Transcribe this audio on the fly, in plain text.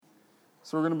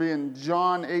So we're going to be in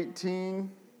John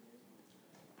 18.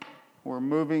 We're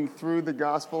moving through the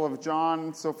Gospel of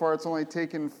John. So far it's only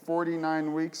taken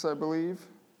 49 weeks, I believe.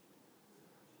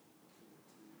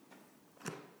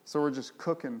 So we're just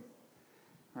cooking,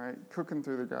 all right, cooking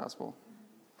through the Gospel.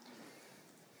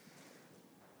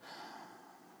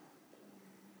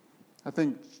 I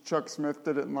think Chuck Smith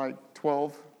did it in like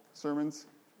 12 sermons,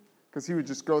 because he would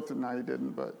just go through, no, he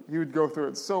didn't, but he would go through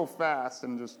it so fast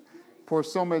and just pour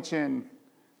so much in.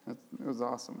 It was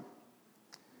awesome.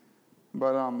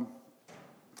 But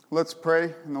let's pray,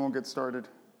 and then we'll get started.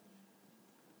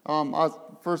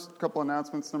 First couple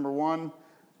announcements. Number one,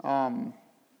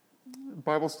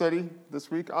 Bible study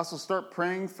this week. Also start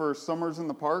praying for Summers in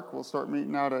the Park. We'll start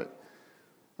meeting out at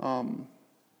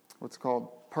what's called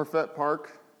Parfait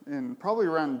Park in probably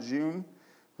around June.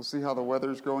 We'll see how the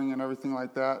weather's going and everything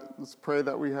like that. Let's pray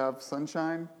that we have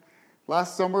sunshine.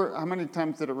 Last summer, how many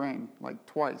times did it rain? Like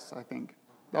twice, I think.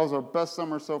 That was our best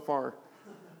summer so far.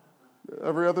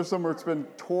 Every other summer, it's been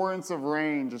torrents of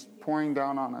rain just pouring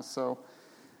down on us. So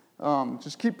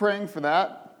just keep praying for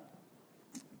that.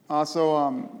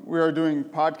 Also, we are doing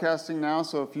podcasting now.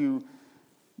 So if you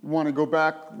want to go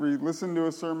back, re-listen to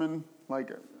a sermon,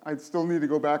 like I still need to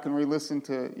go back and re-listen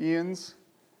to Ian's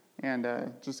and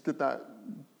just get that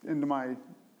into my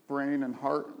brain and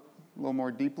heart a little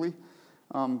more deeply.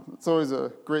 It's always a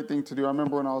great thing to do. I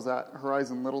remember when I was at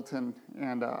Horizon Littleton,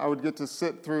 and I would get to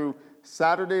sit through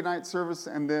Saturday night service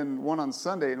and then one on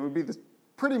Sunday, and it would be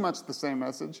pretty much the same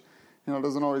message. You know, it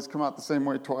doesn't always come out the same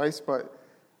way twice, but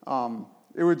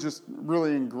it would just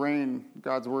really ingrain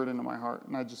God's word into my heart,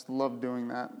 and I just love doing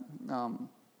that.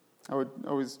 I would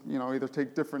always, either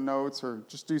take different notes or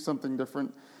just do something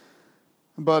different.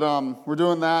 But we're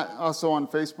doing that also on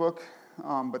Facebook.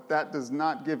 But that does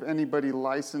not give anybody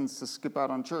license to skip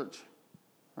out on church,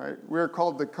 right? We are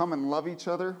called to come and love each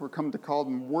other. We're called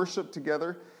and worship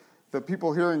together. The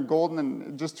people here in Golden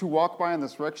and just who walk by in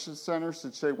this Rection Center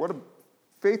should say, what a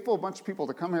faithful bunch of people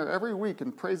to come here every week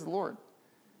and praise the Lord.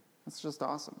 That's just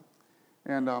awesome.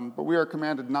 And but we are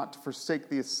commanded not to forsake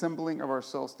the assembling of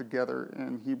ourselves together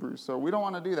in Hebrews. So we don't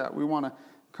want to do that. We want to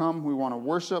come. We want to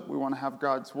worship. We want to have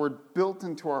God's word built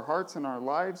into our hearts and our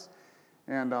lives.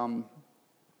 And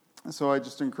so I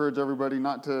just encourage everybody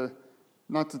not to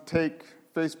take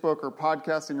Facebook or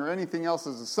podcasting or anything else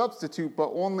as a substitute, but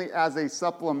only as a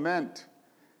supplement.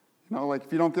 Like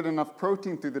if you don't get enough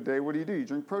protein through the day, what do? You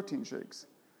drink protein shakes.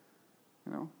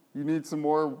 You need some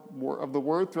more of the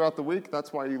word throughout the week.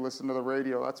 That's why you listen to the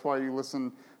radio. That's why you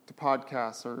listen to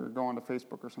podcasts or go onto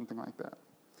Facebook or something like that.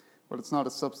 But it's not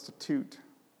a substitute.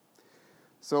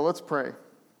 So let's pray.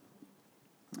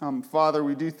 Father,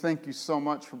 we do thank you so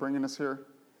much for bringing us here.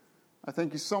 I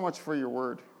thank you so much for your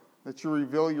word, that you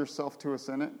reveal yourself to us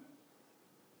in it.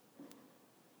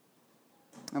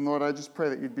 And Lord, I just pray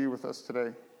that you'd be with us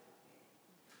today.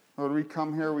 Lord, we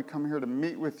come here to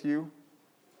meet with you,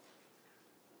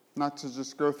 not to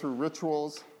just go through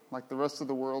rituals like the rest of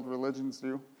the world religions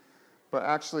do, but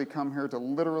actually come here to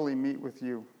literally meet with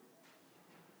you.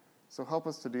 So help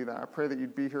us to do that. I pray that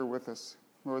you'd be here with us.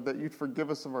 Lord, that you'd forgive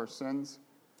us of our sins,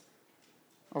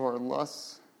 of our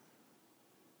lusts,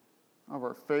 of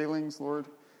our failings, Lord,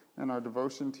 and our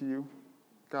devotion to you.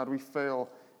 God, we fail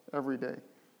every day.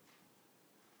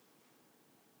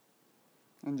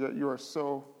 And yet you are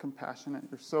so compassionate.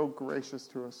 You're so gracious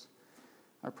to us.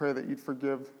 I pray that you'd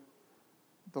forgive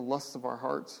the lusts of our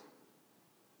hearts,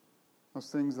 those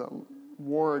things that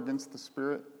war against the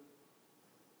Spirit,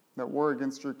 that war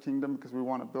against your kingdom because we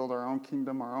want to build our own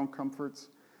kingdom, our own comforts.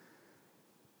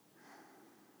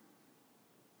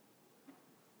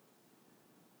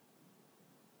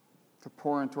 To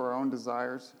pour into our own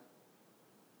desires.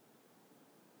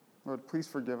 Lord, please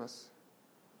forgive us.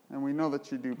 And we know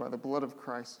that you do by the blood of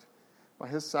Christ, by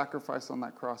his sacrifice on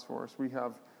that cross for us. We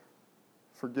have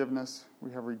forgiveness,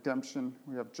 we have redemption,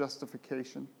 we have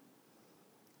justification.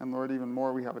 And Lord, even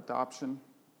more, we have adoption.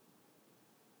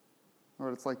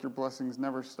 Lord, it's like your blessings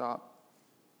never stop.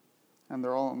 And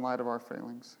they're all in light of our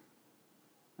failings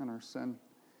and our sin.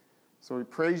 So we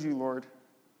praise you, Lord.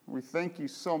 We thank you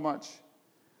so much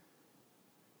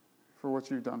for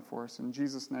what you've done for us. In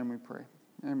Jesus' name we pray.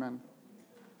 Amen.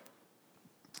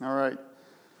 All right.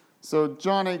 So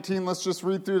John 18, let's just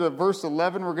read through to verse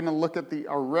 11. We're going to look at the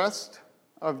arrest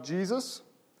of Jesus.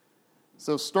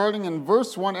 So starting in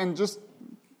verse 1, and just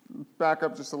back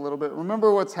up just a little bit.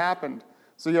 Remember what's happened.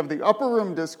 So you have the upper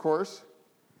room discourse.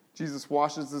 Jesus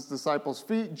washes his disciples'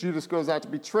 feet. Judas goes out to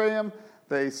betray him.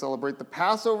 They celebrate the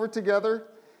Passover together.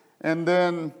 And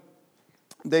then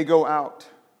they go out.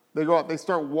 They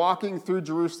start walking through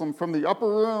Jerusalem from the upper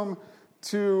room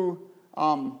to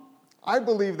I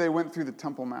believe they went through the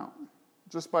Temple Mount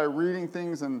just by reading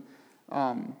things and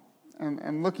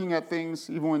looking at things.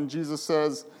 Even when Jesus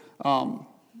says, I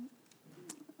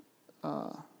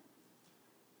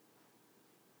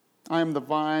am the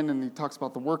vine, and he talks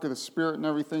about the work of the Spirit and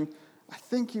everything. I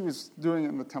think he was doing it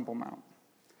in the Temple Mount.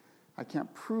 I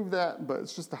can't prove that, but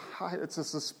it's just it's a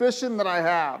suspicion that I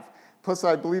have. Plus,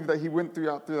 I believe that he went through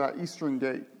that eastern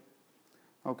gate,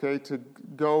 okay, to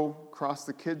go cross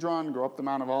the Kidron, go up the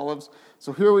Mount of Olives.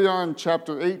 So here we are in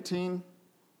chapter 18.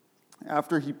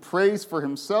 After he prays for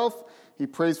himself, he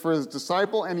prays for his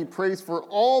disciple, and he prays for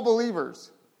all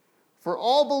believers. For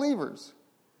all believers.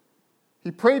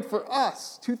 He prayed for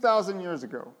us 2,000 years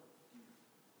ago.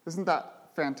 Isn't that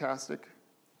fantastic?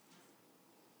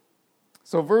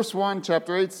 So verse 1,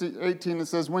 chapter 18, it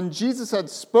says, when Jesus had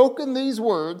spoken these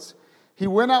words, he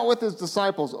went out with his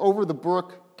disciples over the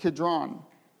brook Kidron,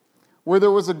 where there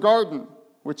was a garden,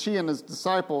 which he and his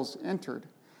disciples entered.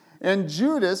 And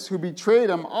Judas, who betrayed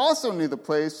him, also knew the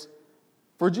place,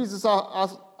 for Jesus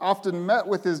often met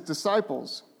with his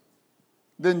disciples.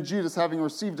 Then Judas, having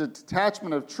received a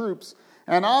detachment of troops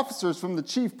and officers from the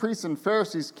chief priests and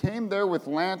Pharisees, came there with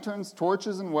lanterns,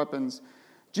 torches, and weapons.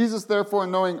 Jesus, therefore,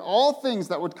 knowing all things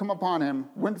that would come upon him,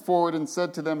 went forward and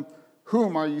said to them,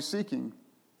 whom are you seeking?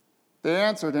 They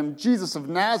answered him, Jesus of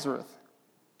Nazareth.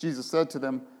 Jesus said to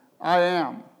them, I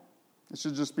am. It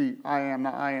should just be I am,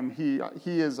 not I am he.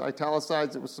 He is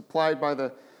italicized. It was supplied by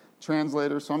the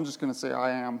translator, so I'm just going to say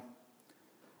I am.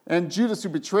 And Judas, who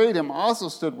betrayed him, also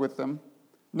stood with them.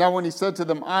 Now when he said to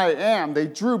them, I am, they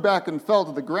drew back and fell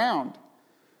to the ground.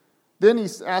 Then he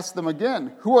asked them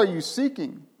again, who are you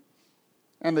seeking?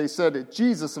 And they said,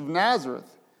 Jesus of Nazareth.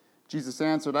 Jesus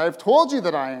answered, I have told you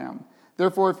that I am.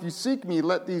 Therefore, if you seek me,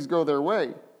 let these go their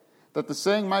way, that the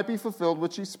saying might be fulfilled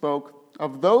which he spoke,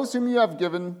 of those whom you have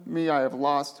given me, I have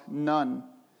lost none.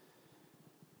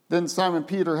 Then Simon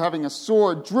Peter, having a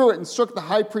sword, drew it and struck the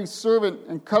high priest's servant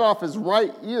and cut off his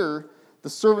right ear. The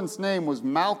servant's name was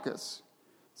Malchus.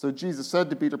 So Jesus said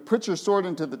to Peter, put your sword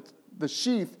into the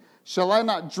sheath. Shall I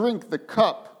not drink the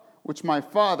cup which my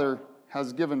Father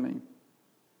has given me?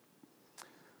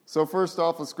 So first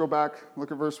off, let's go back,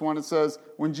 look at verse 1. It says,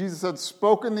 when Jesus had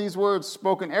spoken these words,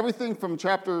 spoken everything from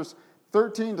chapters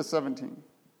 13 to 17.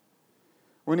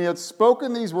 When he had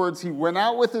spoken these words, he went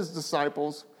out with his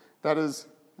disciples, that is,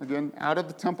 again, out of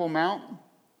the Temple Mount.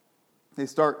 They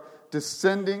start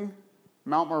descending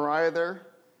Mount Moriah there.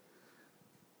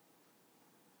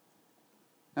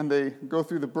 And they go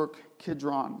through the brook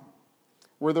Kidron,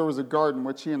 where there was a garden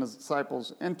which he and his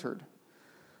disciples entered.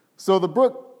 So the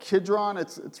brook Kidron,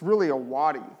 it's really a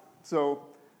wadi. So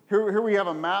here we have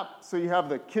a map. So you have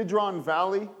the Kidron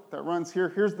Valley that runs here.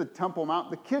 Here's the Temple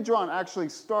Mount. The Kidron actually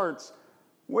starts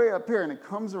way up here, and it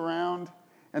comes around,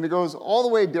 and it goes all the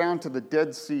way down to the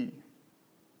Dead Sea.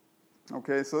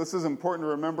 Okay, so this is important to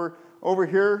remember. Over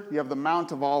here, you have the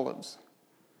Mount of Olives.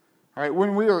 All right,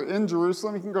 when we are in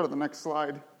Jerusalem, you can go to the next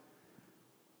slide.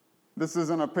 This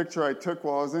isn't a picture I took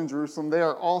while I was in Jerusalem. They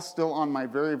are all still on my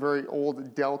very, very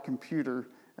old Dell computer,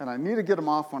 and I need to get them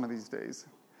off one of these days.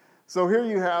 So here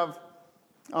you have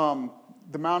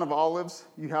the Mount of Olives.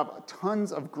 You have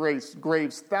tons of graves,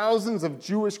 thousands of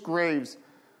Jewish graves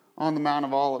on the Mount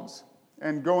of Olives,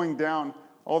 and going down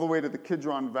all the way to the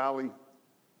Kidron Valley.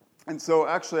 And so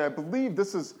actually, I believe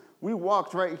we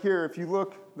walked right here. If you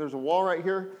look, there's a wall right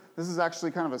here. This is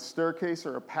actually kind of a staircase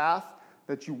or a path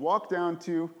that you walk down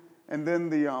to, and then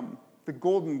the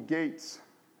Golden Gates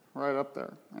right up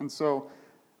there. And so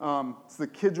it's the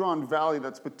Kidron Valley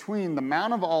that's between the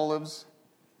Mount of Olives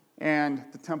and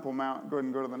the Temple Mount. Go ahead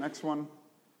and go to the next one.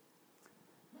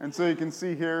 And so you can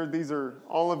see here, these are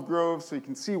olive groves, so you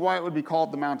can see why it would be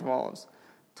called the Mount of Olives.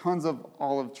 Tons of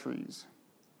olive trees.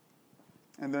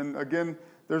 And then again,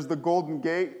 there's the Golden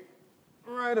Gate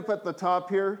right up at the top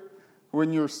here.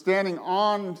 When you're standing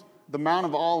on the Mount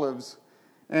of Olives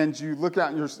and you look out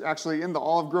and you're actually in the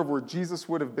olive grove where Jesus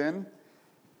would have been,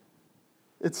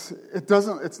 it's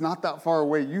not that far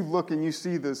away. You look and you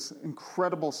see this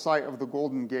incredible sight of the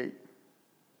Golden Gate,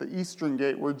 the Eastern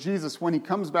Gate, where Jesus, when he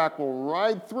comes back, will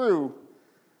ride through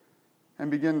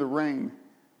and begin to reign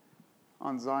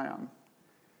on Zion.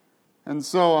 And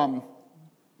so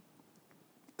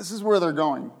this is where they're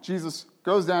going. Jesus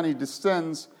goes down, he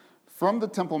descends from the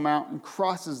Temple Mount and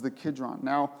crosses the Kidron.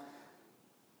 Now,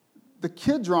 the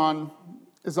Kidron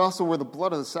is also where the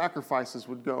blood of the sacrifices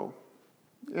would go.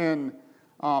 In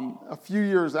a few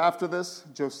years after this,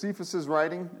 Josephus is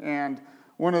writing, and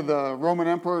one of the Roman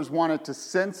emperors wanted to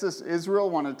census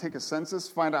Israel, wanted to take a census,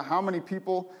 find out how many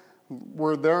people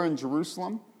were there in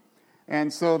Jerusalem.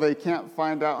 And so they can't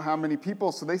find out how many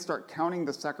people, so they start counting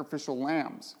the sacrificial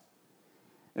lambs.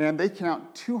 And they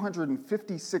count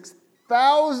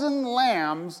 256,000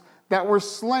 lambs that were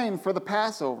slain for the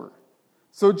Passover.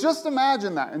 So just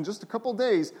imagine that. In just a couple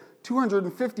days,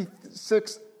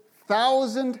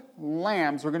 256,000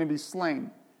 lambs were going to be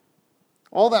slain.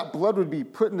 All that blood would be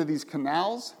put into these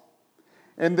canals,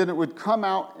 and then it would come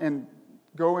out and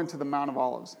go into the Mount of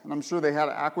Olives. And I'm sure they had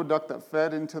an aqueduct that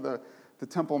fed into the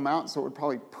Temple Mount, so it would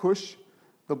probably push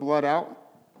the blood out.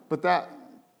 But that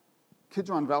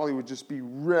Kidron Valley would just be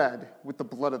red with the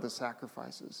blood of the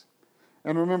sacrifices.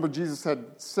 And remember, Jesus had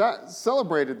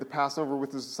celebrated the Passover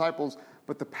with his disciples,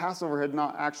 but the Passover had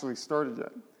not actually started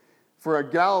yet. For a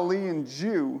Galilean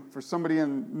Jew, for somebody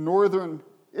in northern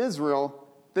Israel,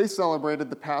 they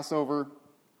celebrated the Passover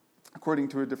according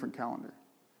to a different calendar.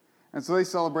 And so they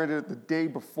celebrated it the day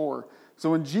before.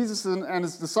 So when Jesus and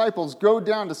his disciples go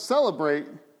down to celebrate,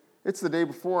 it's the day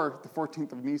before the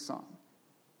 14th of Nisan.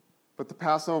 But the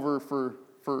Passover for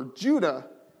Judah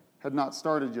had not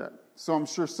started yet. So I'm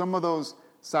sure some of those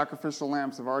sacrificial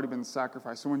lambs have already been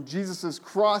sacrificed. So when Jesus is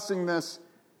crossing this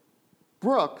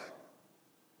brook,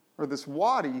 or this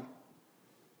wadi,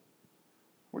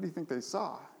 what do you think they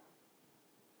saw?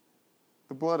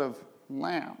 The blood of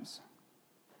lambs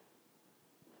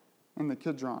in the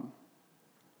Kidron.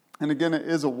 And again, it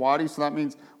is a wadi, so that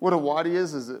means what a wadi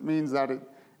is it means that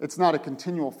it's not a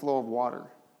continual flow of water.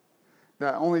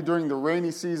 That only during the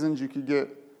rainy seasons you could get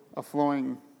a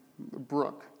flowing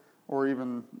brook or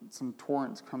even some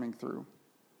torrents coming through.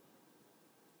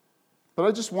 But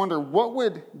I just wonder, what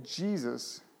would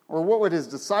Jesus or what would his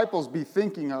disciples be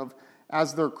thinking of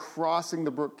as they're crossing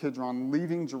the brook Kidron,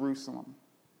 leaving Jerusalem?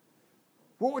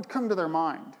 What would come to their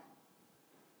mind?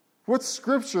 What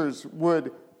scriptures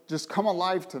would just come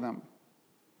alive to them?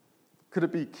 Could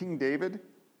it be King David?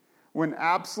 When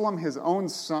Absalom, his own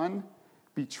son,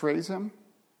 betrays him,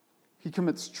 he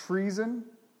commits treason,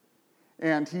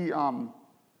 and he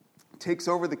takes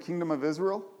over the kingdom of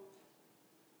Israel.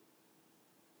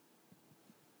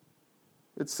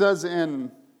 It says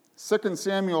in 2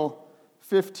 Samuel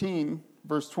 15,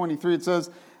 verse 23, it says,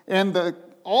 "And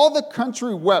all the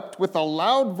country wept with a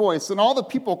loud voice, and all the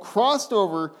people crossed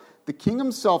over. The king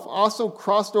himself also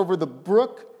crossed over the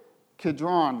brook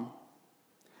Kidron.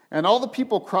 And all the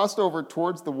people crossed over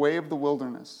towards the way of the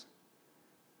wilderness."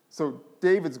 So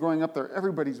David's going up there.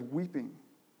 Everybody's weeping.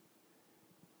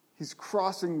 He's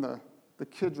crossing the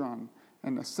Kidron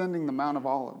and ascending the Mount of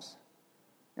Olives.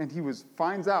 And he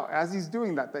finds out, as he's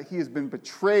doing that he has been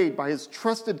betrayed by his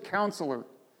trusted counselor,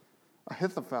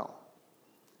 Ahithophel.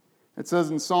 It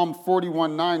says in Psalm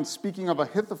 41:9, speaking of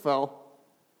Ahithophel,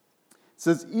 it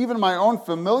says, "Even my own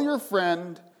familiar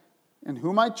friend, in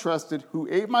whom I trusted, who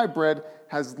ate my bread,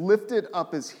 has lifted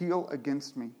up his heel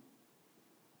against me."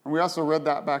 And we also read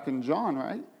that back in John,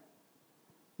 right?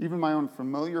 "Even my own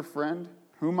familiar friend,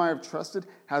 whom I have trusted,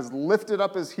 has lifted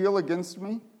up his heel against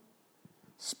me."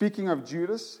 Speaking of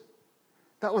Judas,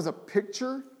 that was a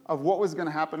picture of what was going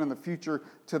to happen in the future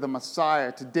to the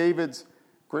Messiah, to David's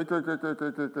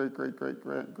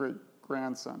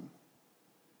great-great-great-great-great-great-great-grandson.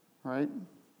 Right?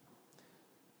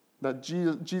 That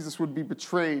Jesus would be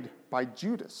betrayed by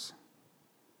Judas.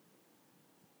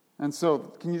 And so,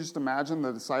 can you just imagine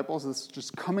the disciples, this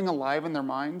just coming alive in their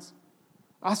minds?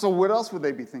 Also, what else would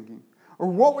they be thinking? Or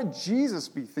what would Jesus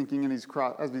be thinking as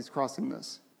he's crossing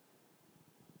this?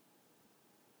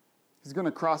 He's going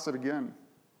to cross it again.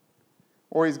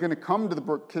 Or he's going to come to the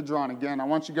brook Kidron again. I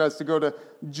want you guys to go to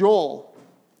Joel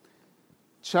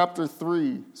chapter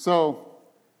 3. So,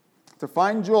 to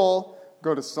find Joel,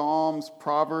 go to Psalms,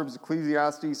 Proverbs,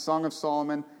 Ecclesiastes, Song of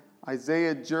Solomon,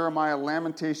 Isaiah, Jeremiah,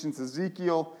 Lamentations,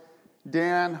 Ezekiel,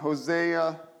 Dan,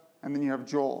 Hosea, and then you have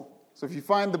Joel. So if you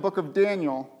find the book of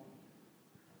Daniel,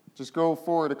 just go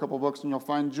forward a couple books and you'll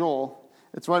find Joel.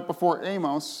 It's right before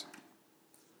Amos.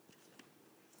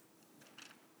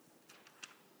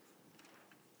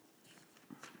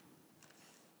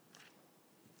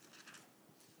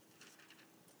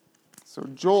 So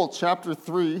Joel chapter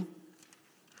 3,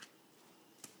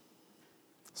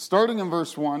 starting in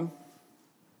verse 1,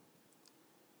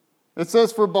 it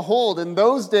says, "For behold, in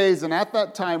those days and at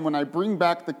that time when I bring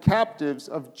back the captives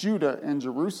of Judah and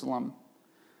Jerusalem,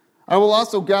 I will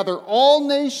also gather all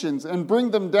nations and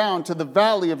bring them down to the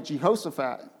valley of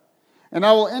Jehoshaphat. And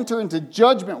I will enter into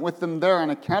judgment with them there on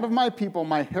account of my people,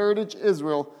 my heritage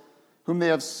Israel, whom they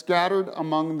have scattered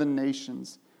among the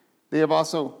nations. They have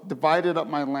also divided up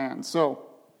my land." So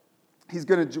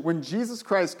when Jesus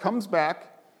Christ comes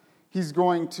back, he's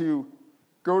going to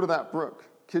go to that brook,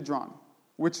 Kidron,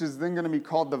 which is then going to be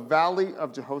called the Valley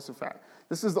of Jehoshaphat.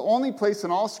 This is the only place in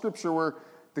all Scripture where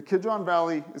the Kidron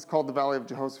Valley is called the Valley of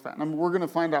Jehoshaphat. And we're going to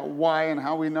find out why and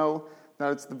how we know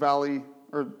that it's the valley,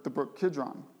 or the brook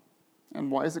Kidron.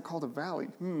 And why is it called a valley?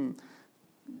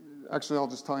 Actually, I'll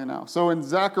just tell you now. So in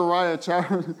Zechariah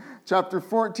chapter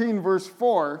 14, verse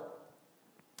 4,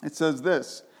 it says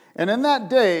this, "And in that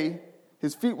day,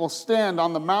 his feet will stand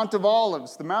on the Mount of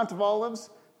Olives." The Mount of Olives,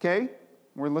 okay,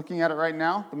 we're looking at it right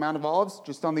now, the Mount of Olives,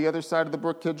 just on the other side of the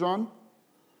brook Kidron,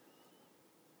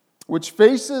 which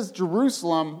faces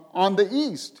Jerusalem on the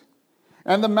east.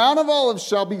 "And the Mount of Olives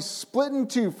shall be split in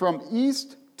two from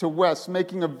east to west,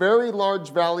 making a very large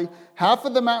valley. Half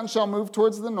of the mountain shall move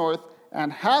towards the north,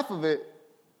 and half of it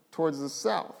towards the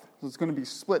south." So it's going to be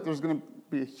split. There's going to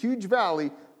be a huge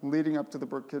valley leading up to the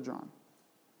brook Kidron.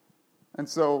 And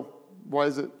so, why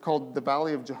is it called the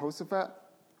Valley of Jehoshaphat?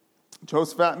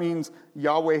 Jehoshaphat means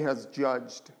Yahweh has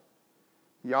judged.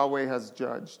 Yahweh has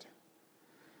judged.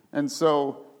 And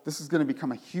so, this is going to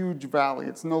become a huge valley.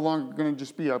 It's no longer going to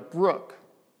just be a brook.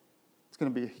 It's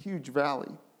going to be a huge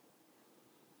valley.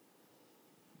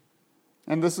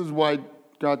 And this is why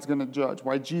God's going to judge,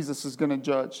 why Jesus is going to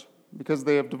judge. Because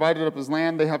they have divided up his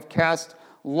land, they have cast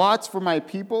lots for my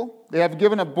people, they have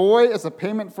given a boy as a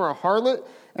payment for a harlot,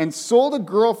 and sold a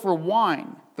girl for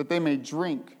wine, that they may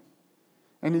drink.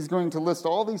 And he's going to list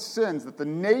all these sins that the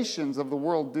nations of the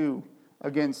world do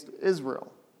against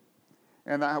Israel.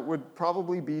 And that would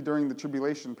probably be during the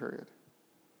tribulation period.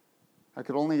 I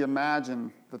could only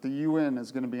imagine that the UN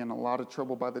is going to be in a lot of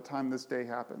trouble by the time this day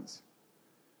happens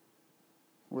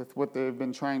with what they've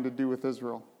been trying to do with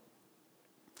Israel.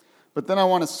 But then I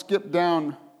want to skip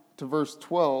down to verse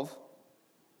 12.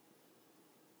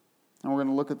 And we're going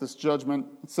to look at this judgment.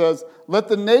 It says, "Let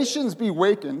the nations be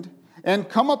wakened and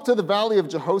come up to the valley of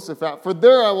Jehoshaphat, for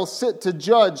there I will sit to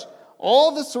judge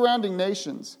all the surrounding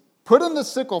nations. Put in the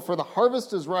sickle, for the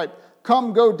harvest is ripe.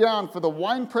 Come, go down, for the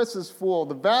winepress is full.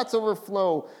 The vats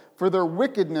overflow, for their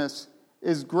wickedness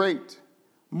is great.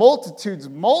 Multitudes,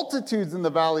 multitudes in the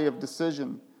valley of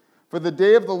decision. For the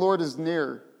day of the Lord is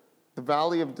near, the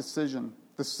valley of decision.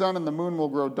 The sun and the moon will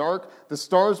grow dark. The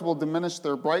stars will diminish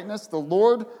their brightness. The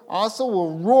Lord also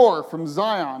will roar from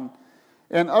Zion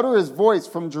and utter his voice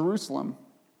from Jerusalem.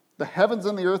 The heavens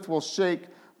and the earth will shake,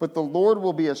 but the Lord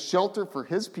will be a shelter for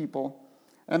his people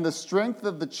and the strength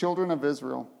of the children of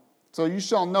Israel. So you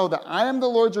shall know that I am the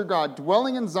Lord your God,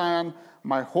 dwelling in Zion,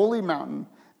 my holy mountain.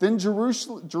 Then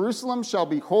Jerusalem shall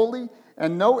be holy,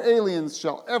 and no aliens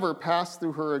shall ever pass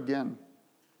through her again."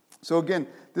 So again,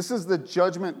 this is the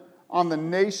judgment on the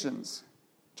nations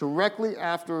directly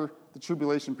after the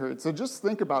tribulation period. So just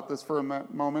think about this for a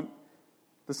moment.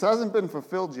 This hasn't been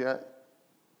fulfilled yet,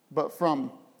 but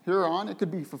from here on, it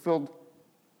could be fulfilled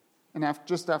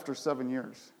just after 7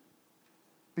 years.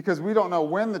 Because we don't know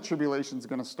when the tribulation is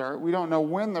going to start. We don't know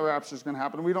when the rapture is going to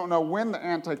happen. We don't know when the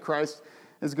Antichrist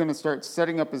is going to start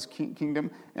setting up his kingdom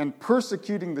and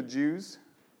persecuting the Jews.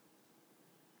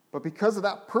 But because of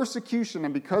that persecution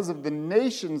and because of the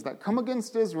nations that come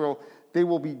against Israel, they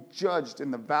will be judged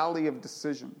in the valley of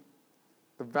decision,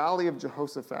 the valley of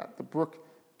Jehoshaphat, the brook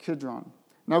Kidron.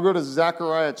 Now go to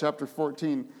Zechariah chapter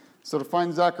 14. So to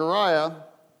find Zechariah,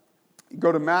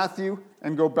 go to Matthew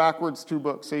and go backwards 2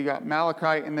 books. So you got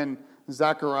Malachi and then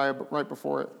Zechariah right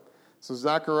before it. So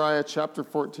Zechariah chapter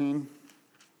 14.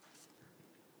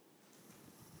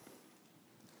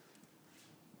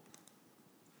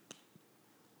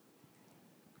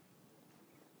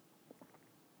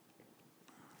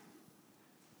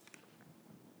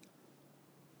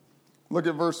 Look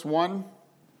at verse 1.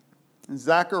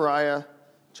 Zechariah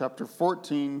chapter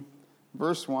 14,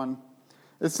 verse 1.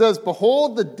 It says,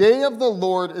 "Behold, the day of the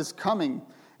Lord is coming,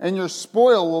 and your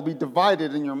spoil will be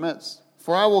divided in your midst.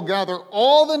 For I will gather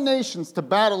all the nations to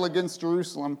battle against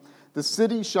Jerusalem. The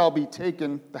city shall be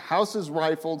taken, the houses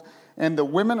rifled, and the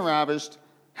women ravished.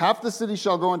 Half the city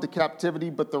shall go into captivity,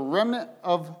 but the remnant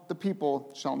of the people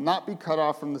shall not be cut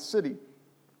off from the city."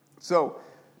 So,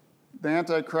 the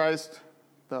Antichrist,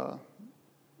 the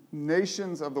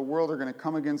nations of the world are going to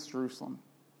come against Jerusalem.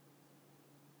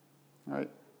 All right?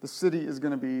 The city is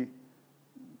going to be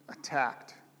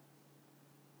attacked.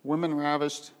 Women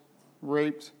ravished,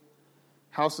 raped,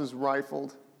 houses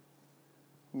rifled,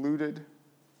 looted.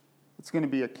 It's going to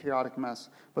be a chaotic mess.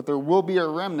 But there will be a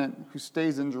remnant who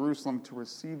stays in Jerusalem to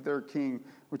receive their king,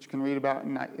 which you can read about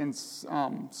in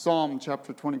Psalm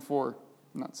chapter 24.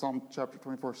 Not Psalm chapter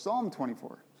 24, Psalm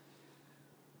 24.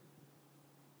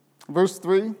 Verse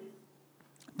 3,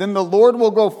 "Then the Lord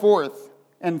will go forth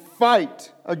and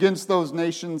fight against those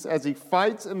nations as he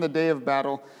fights in the day of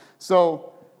battle."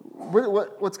 So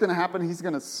what's going to happen? He's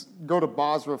going to go to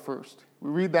Bozrah first. We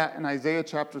read that in Isaiah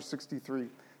chapter 63.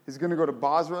 He's going to go to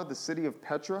Bozrah, the city of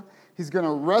Petra. He's going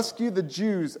to rescue the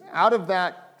Jews out of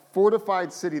that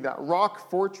fortified city, that rock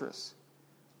fortress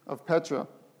of Petra.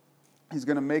 He's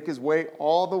going to make his way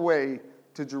all the way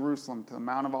to Jerusalem, to the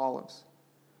Mount of Olives.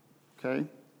 Okay?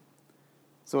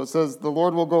 So it says, the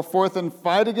Lord will go forth and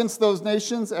fight against those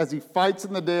nations as he fights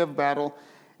in the day of battle.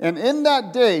 And in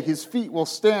that day his feet will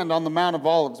stand on the Mount of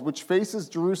Olives, which faces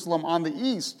Jerusalem on the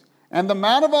east. And the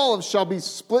Mount of Olives shall be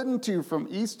split in two from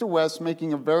east to west,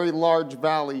 making a very large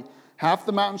valley. Half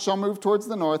the mountain shall move towards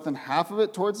the north, and half of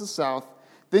it towards the south.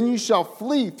 Then you shall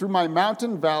flee through my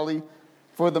mountain valley,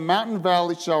 for the mountain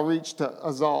valley shall reach to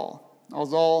Azal.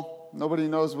 Azal, nobody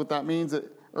knows what that means,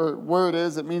 or where it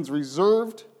is. It means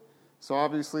reserved. So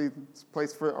obviously it's a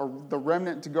place for the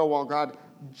remnant to go while God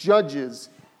judges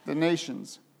the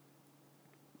nations.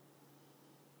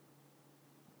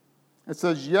 It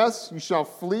says, yes, you shall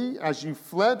flee as you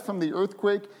fled from the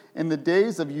earthquake in the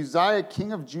days of Uzziah,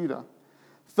 king of Judah.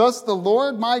 Thus the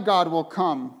Lord my God will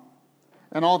come,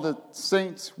 and all the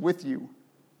saints with you.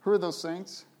 Who are those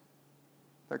saints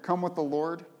that come with the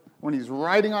Lord when he's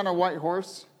riding on a white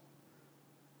horse?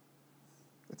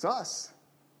 It's us.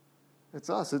 It's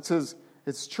us.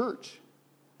 It's church,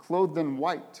 clothed in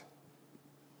white.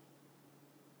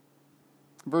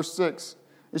 Verse 6.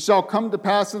 It shall come to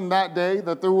pass in that day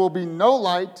that there will be no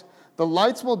light. The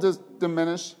lights will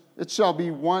diminish. It shall be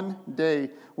one day,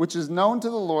 which is known to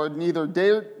the Lord, neither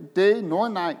day nor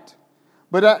night.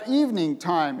 But at evening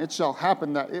time it shall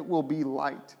happen that it will be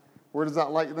light. Where does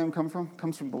that light then come from? It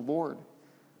comes from the Lord.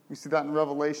 We see that in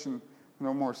Revelation.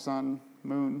 No more sun,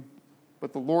 moon,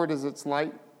 but the Lord is its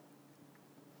light.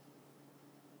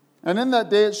 And in that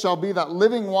day it shall be that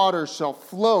living waters shall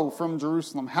flow from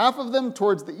Jerusalem, half of them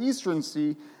towards the eastern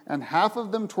sea, and half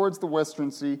of them towards the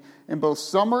western sea. In both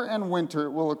summer and winter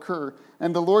it will occur.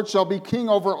 And the Lord shall be king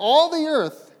over all the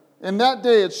earth. In that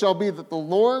day it shall be that the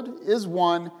Lord is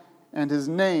one, and his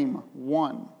name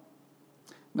one.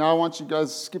 Now I want you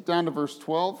guys to skip down to verse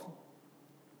 12.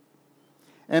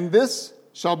 And this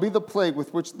shall be the plague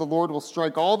with which the Lord will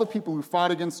strike all the people who fought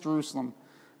against Jerusalem.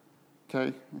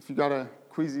 Okay, if you got a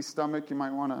queasy stomach, you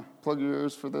might want to plug your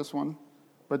ears for this one.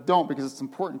 But don't, because it's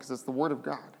important, because it's the word of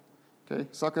God. Okay,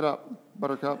 suck it up,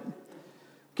 buttercup.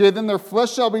 Okay, then their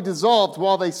flesh shall be dissolved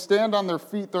while they stand on their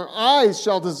feet. Their eyes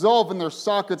shall dissolve in their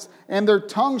sockets, and their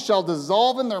tongue shall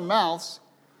dissolve in their mouths.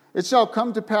 It shall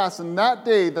come to pass in that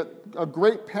day that a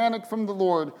great panic from the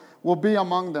Lord will be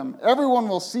among them. Everyone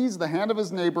will seize the hand of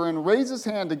his neighbor and raise his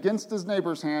hand against his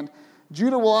neighbor's hand.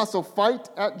 Judah will also fight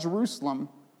at Jerusalem,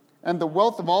 and the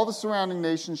wealth of all the surrounding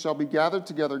nations shall be gathered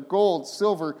together, gold,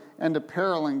 silver, and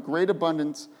apparel in great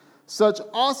abundance. Such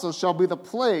also shall be the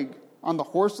plague on the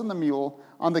horse and the mule,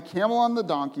 on the camel and the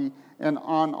donkey, and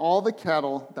on all the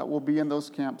cattle that will be in those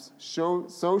camps.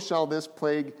 So shall this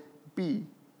plague be.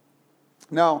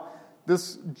 Now,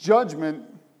 this judgment,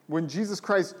 when Jesus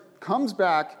Christ comes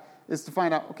back, is to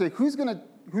find out, okay, who's going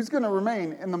to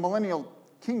remain in the millennial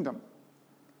kingdom?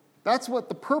 That's what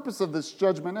the purpose of this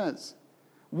judgment is.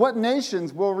 What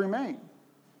nations will remain?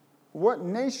 What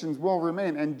nations will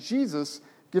remain? And Jesus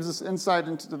gives us insight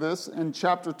into this in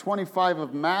chapter 25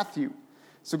 of Matthew.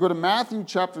 So go to Matthew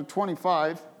chapter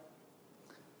 25.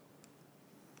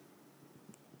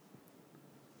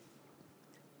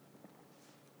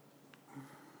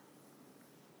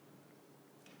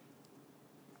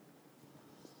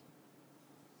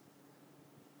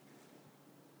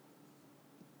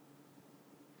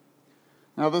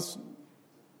 Now this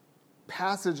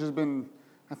passage has been,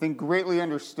 I think, greatly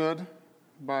understood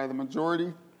by the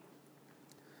majority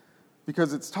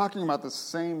because it's talking about the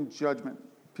same judgment.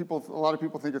 A lot of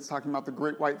people think it's talking about the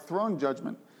great white throne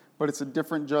judgment, but it's a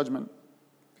different judgment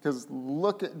because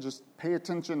just pay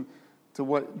attention to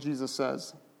what Jesus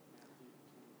says.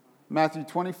 Matthew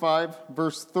 25,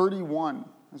 verse 31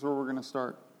 is where we're going to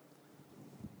start.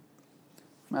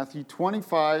 Matthew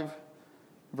 25,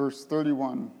 verse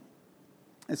 31.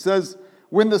 It says,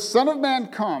 when the Son of Man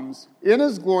comes in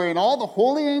his glory and all the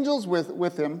holy angels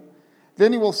with him,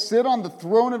 then he will sit on the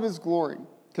throne of his glory.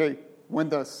 Okay, when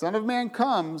the Son of Man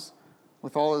comes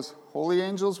with all his holy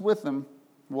angels with him,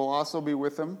 we'll also be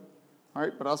with him, all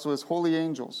right, but also his holy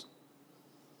angels.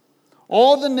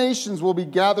 All the nations will be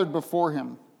gathered before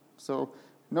him. So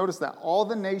notice that, all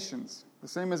the nations, the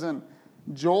same as in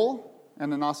Joel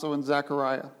and then also in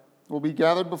Zechariah, will be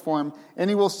gathered before him, and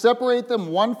he will separate them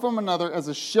one from another as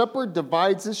a shepherd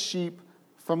divides his sheep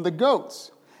from the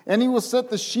goats. And he will set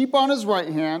the sheep on his right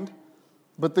hand,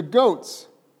 but the goats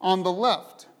on the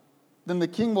left. Then the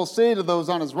king will say to those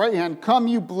on his right hand, "Come,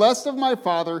 you blessed of my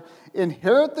Father,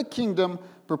 inherit the kingdom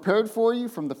prepared for you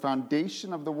from the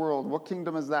foundation of the world." What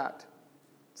kingdom is that?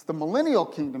 It's the millennial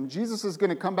kingdom. Jesus is going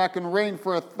to come back and reign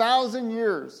for 1,000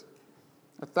 years.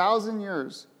 1,000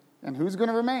 years. And who's going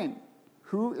to remain?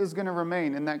 Who is going to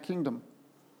remain in that kingdom?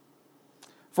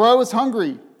 "For I was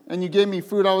hungry, and you gave me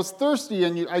food. I was thirsty,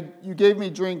 and you gave me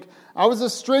drink. I was a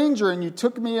stranger, and you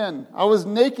took me in. I was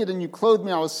naked, and you clothed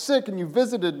me. I was sick, and you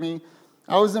visited me.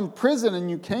 I was in prison, and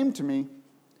you came to me."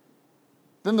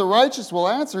 Then the righteous will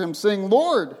answer him, saying,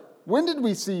 "Lord, when did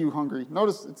we see you hungry?"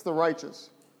 Notice it's the righteous.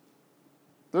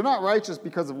 They're not righteous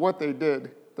because of what they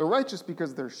did. They're righteous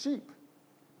because they're sheep.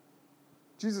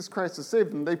 Jesus Christ has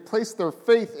saved them. They placed their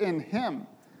faith in him.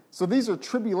 So these are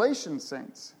tribulation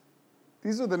saints.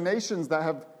 These are the nations that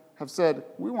have said,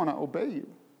 "We want to obey you."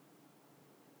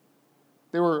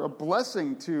 They were a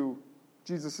blessing to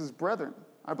Jesus' brethren,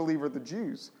 I believe are the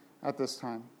Jews at this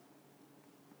time.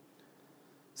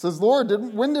 It says, "Lord,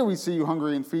 when did we see you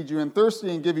hungry and feed you, and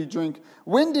thirsty and give you drink?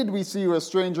 When did we see you a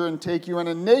stranger and take you, and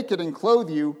a naked and clothe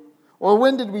you? Or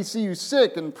when did we see you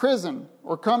sick, in prison,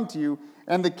 or come to you?"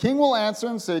 And the king will answer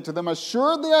and say to them,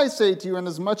 "Assuredly I say to you,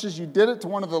 inasmuch as you did it to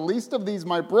one of the least of these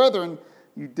my brethren,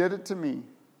 you did it to me."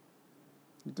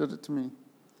 You did it to me.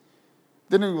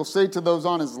 Then he will say to those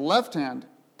on his left hand,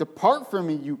 "Depart from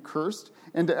me, you cursed,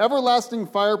 into everlasting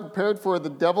fire prepared for the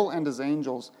devil and his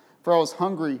angels. For I was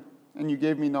hungry, and you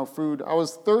gave me no food. I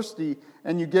was thirsty,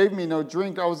 and you gave me no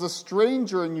drink. I was a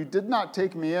stranger, and you did not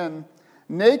take me in.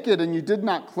 Naked, and you did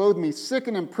not clothe me. Sick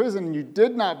and in prison, and you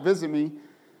did not visit me."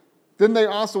 Then they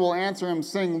also will answer him,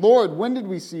 saying, "Lord, when did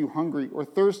we see you hungry, or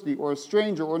thirsty, or a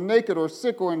stranger, or naked, or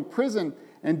sick, or in prison,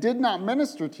 and did not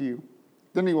minister to you?"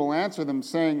 Then he will answer them,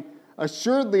 saying,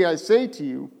 "Assuredly I say to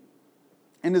you,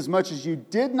 inasmuch as you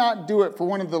did not do it for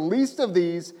one of the least of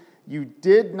these, you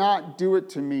did not do it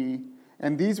to me.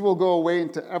 And these will go away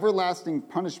into everlasting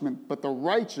punishment, but the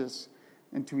righteous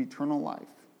into eternal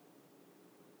life."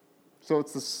 So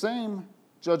it's the same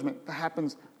judgment that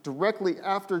happens directly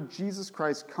after Jesus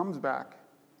Christ comes back,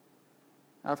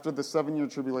 after the 7-year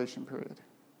tribulation period.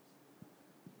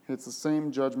 It's the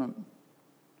same judgment.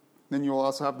 Then you'll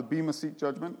also have the Bema Seat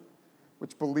judgment,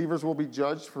 which believers will be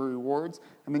judged for rewards.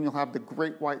 And then you'll have the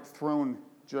Great White Throne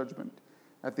judgment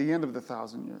at the end of the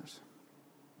 1,000 years.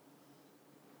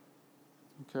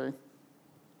 Okay?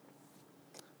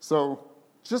 So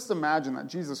just imagine that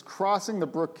Jesus crossing the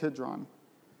brook Kidron.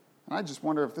 And I just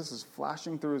wonder if this is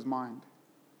flashing through his mind.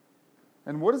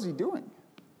 And what is he doing?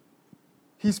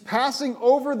 He's passing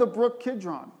over the brook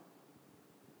Kidron.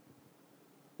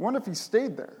 I wonder if he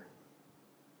stayed there.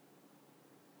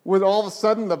 Would all of a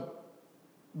sudden the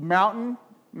Mount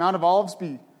of Olives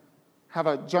have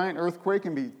a giant earthquake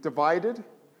and be divided,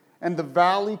 and the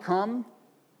valley come,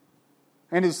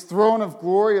 and his throne of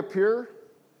glory appear,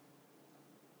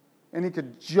 and he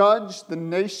could judge the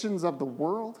nations of the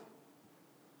world?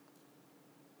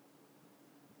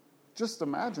 Just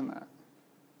imagine that.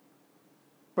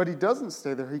 But he doesn't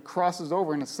stay there. He crosses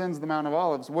over and ascends the Mount of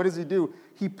Olives. What does he do?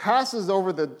 He passes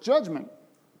over the judgment.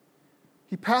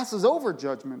 He passes over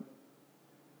judgment.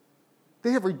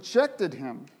 They have rejected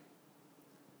him.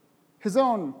 His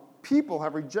own people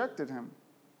have rejected him.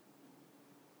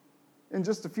 In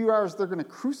just a few hours, they're going to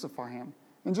crucify him.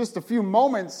 In just a few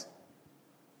moments,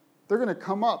 they're going to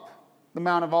come up the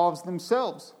Mount of Olives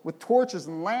themselves with torches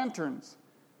and lanterns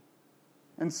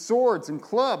and swords and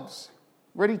clubs,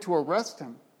 ready to arrest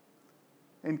him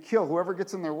and kill whoever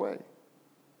gets in their way.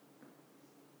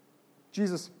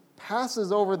 Jesus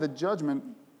passes over the judgment.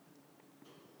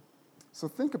 So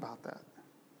think about that.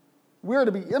 We are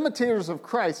to be imitators of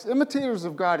Christ, imitators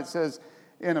of God, it says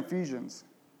in Ephesians.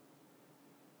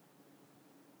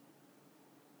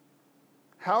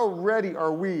 How ready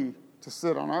are we to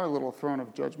sit on our little throne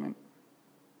of judgment?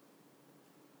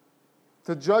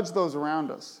 To judge those around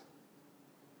us.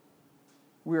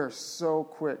 We are so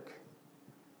quick.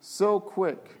 So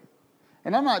quick.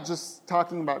 And I'm not just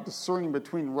talking about discerning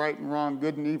between right and wrong,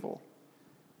 good and evil.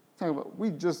 I'm talking about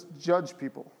we just judge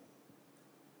people.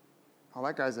 Oh,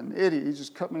 that guy's an idiot. He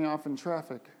just cut me off in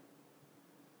traffic.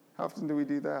 How often do we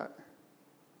do that?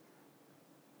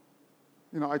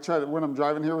 You know, when I'm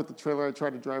driving here with the trailer, I try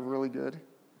to drive really good.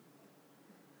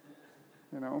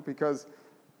 You know, because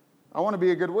I want to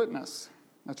be a good witness.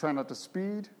 I try not to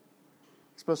speed.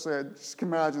 Especially, I just can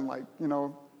imagine,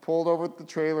 pulled over with the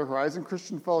trailer, Horizon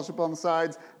Christian Fellowship on the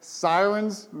sides,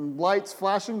 sirens and lights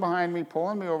flashing behind me,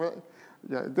 pulling me over.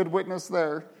 Yeah, good witness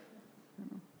there.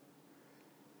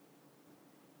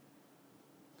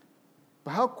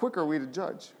 But how quick are we to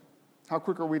judge? How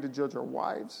quick are we to judge our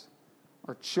wives,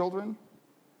 our children,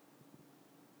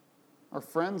 our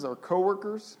friends, our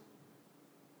coworkers.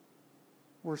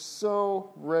 We're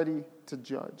so ready to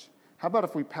judge. How about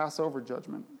if we pass over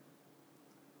judgment?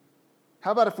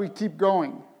 How about if we keep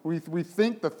going? We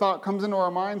think, the thought comes into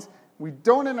our minds, we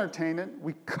don't entertain it,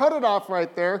 we cut it off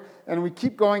right there, and we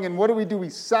keep going, and what do? We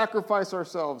sacrifice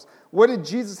ourselves. What did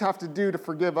Jesus have to do to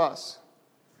forgive us?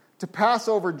 To pass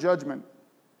over judgment.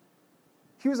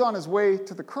 He was on his way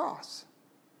to the cross.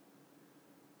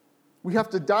 We have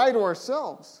to die to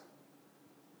ourselves.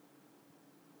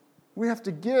 We have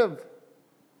to give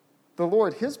the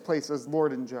Lord his place as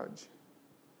Lord and Judge,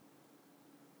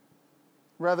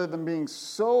 rather than being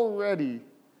so ready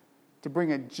to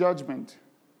bring a judgment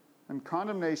and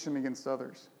condemnation against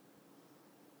others.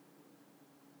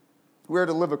 We are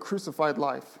to live a crucified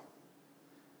life.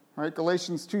 Right?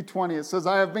 Galatians 2:20, it says,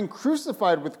 I have been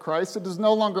crucified with Christ. It is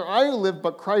no longer I who live,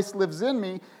 but Christ lives in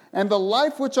me. And the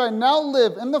life which I now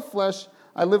live in the flesh,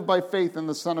 I live by faith in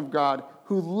the Son of God,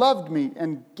 who loved me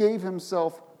and gave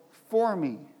himself for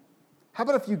me. How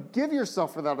about if you give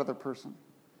yourself for that other person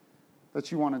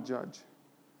that you want to judge?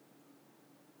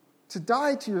 To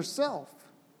die to yourself.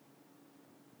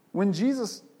 When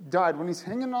Jesus died, when he's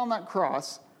hanging on that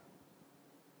cross,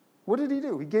 what did he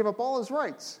do? He gave up all his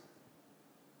rights.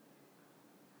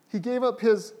 He gave up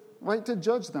his right to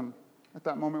judge them at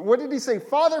that moment. What did he say?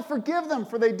 Father, forgive them,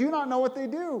 for they do not know what they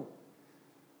do.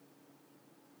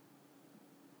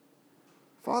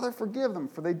 Father, forgive them,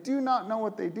 for they do not know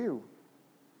what they do.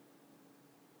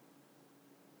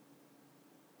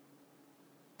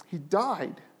 He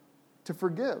died to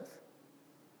forgive.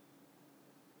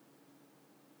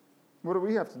 What do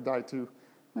we have to die to?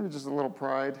 Maybe just a little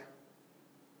pride,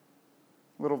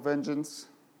 a little vengeance.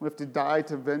 We have to die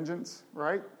to vengeance,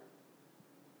 right?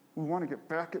 We want to get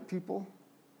back at people.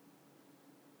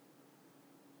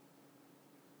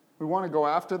 We want to go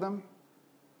after them.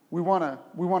 We want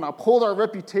to uphold our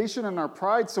reputation and our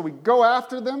pride, so we go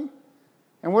after them.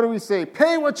 And what do we say?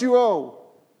 Pay what you owe.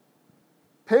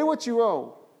 Pay what you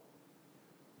owe.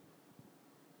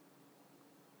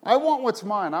 I want what's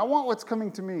mine. I want what's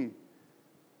coming to me.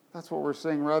 That's what we're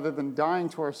saying, rather than dying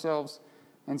to ourselves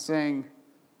and saying,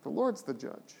 the Lord's the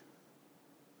judge.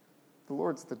 The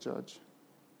Lord's the judge.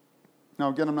 Now,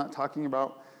 again, I'm not talking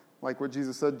about, like what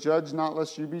Jesus said, judge not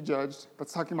lest you be judged.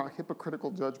 That's talking about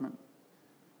hypocritical judgment.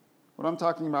 What I'm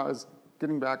talking about is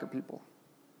getting back at people,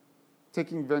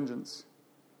 taking vengeance,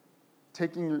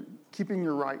 keeping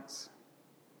your rights.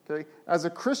 Okay? As a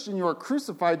Christian, you are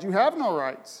crucified. You have no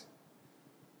rights.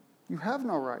 You have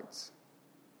no rights.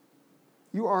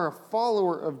 You are a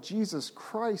follower of Jesus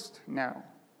Christ now.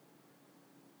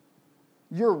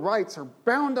 Your rights are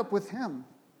bound up with him.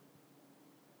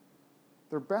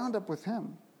 They're bound up with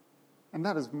him. And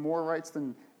that is more rights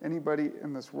than anybody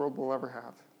in this world will ever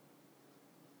have.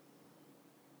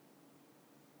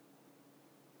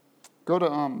 Go to,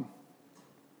 I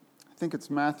think it's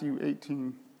Matthew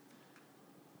 18.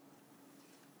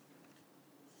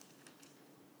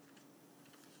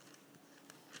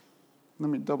 Let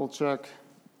me double check.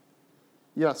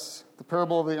 Yes, the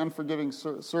parable of the unforgiving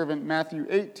servant, Matthew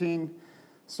 18,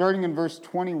 starting in verse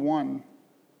 21.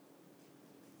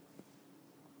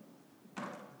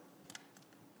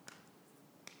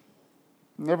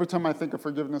 And every time I think of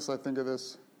forgiveness, I think of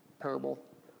this parable.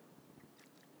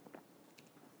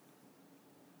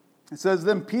 It says,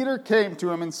 Then Peter came to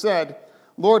him and said,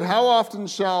 Lord, how often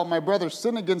shall my brother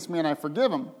sin against me and I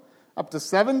forgive him? Up to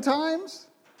 7 times?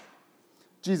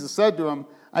 Jesus said to him,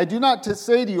 I do not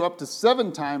say to you up to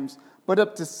 7 times, but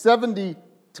up to 70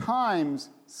 times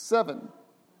 7.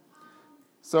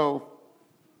 So,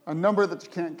 a number that you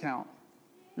can't count.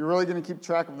 You're really going to keep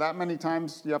track of that many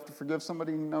times you have to forgive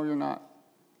somebody? No, you're not.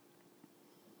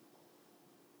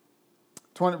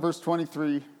 Verse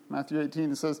 23, Matthew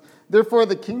 18, it says, Therefore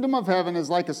the kingdom of heaven is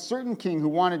like a certain king who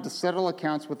wanted to settle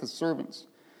accounts with his servants.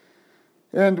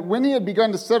 And when he had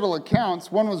begun to settle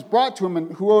accounts, one was brought to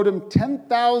him who owed him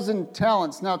 10,000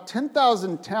 talents. Now,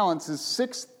 10,000 talents is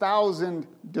 6,000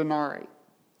 denarii,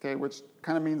 okay, which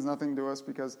kind of means nothing to us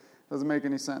because it doesn't make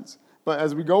any sense. But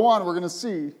as we go on, we're going to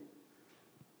see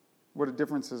what a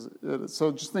difference is.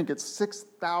 So just think it's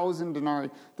 6,000 denarii.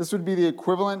 This would be the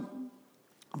equivalent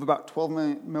of about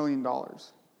 $12 million. $12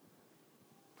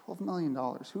 million.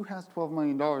 Who has $12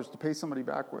 million to pay somebody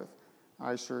back with?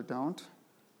 I sure don't.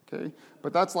 Okay?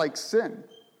 But that's like sin.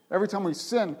 Every time we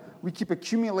sin, we keep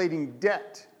accumulating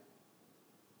debt.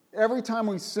 Every time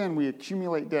we sin, we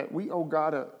accumulate debt. We owe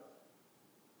God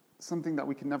something that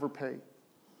we can never pay.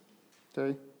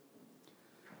 Okay?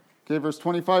 Okay, verse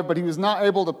 25, but he was not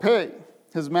able to pay.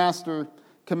 His master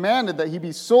commanded that he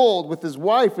be sold with his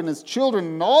wife and his children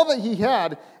and all that he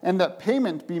had, and that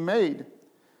payment be made.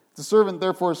 The servant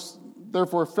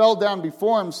therefore fell down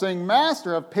before him, saying,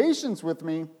 Master, have patience with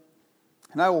me,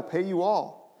 and I will pay you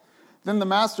all. Then the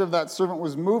master of that servant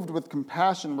was moved with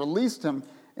compassion, released him,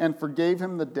 and forgave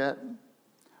him the debt.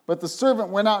 But the servant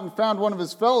went out and found one of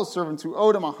his fellow servants who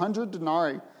owed him 100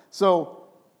 denarii. So,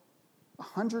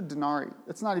 100 denarii,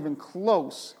 it's not even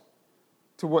close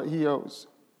to what he owes.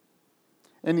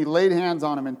 And he laid hands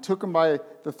on him and took him by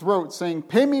the throat, saying,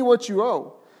 Pay me what you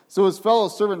owe. So his fellow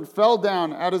servant fell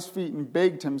down at his feet and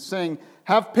begged him, saying,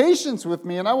 Have patience with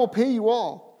me, and I will pay you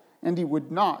all. And he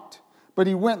would not. But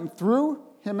he went and threw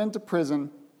him into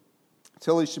prison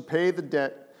till he should pay the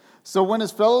debt. So when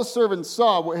his fellow servants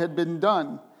saw what had been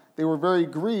done, they were very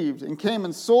grieved, and came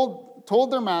and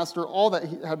told their master all that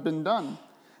had been done.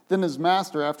 Then his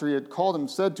master, after he had called him,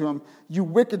 said to him, You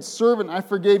wicked servant, I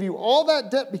forgave you all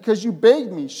that debt because you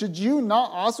begged me. Should you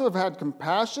not also have had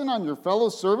compassion on your fellow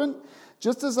servant,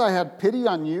 just as I had pity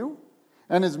on you?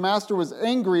 And his master was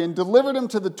angry and delivered him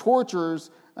to the torturers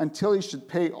until he should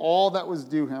pay all that was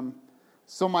due him.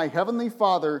 So my heavenly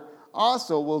Father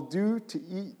also will do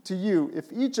to you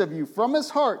if each of you from his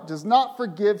heart does not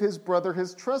forgive his brother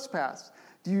his trespass.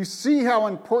 Do you see how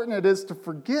important it is to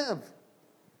forgive?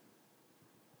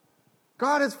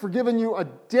 God has forgiven you a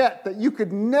debt that you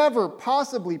could never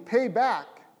possibly pay back.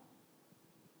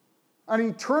 An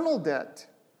eternal debt.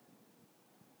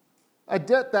 A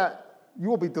debt that you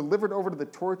will be delivered over to the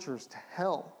torturers, to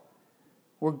hell,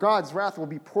 where God's wrath will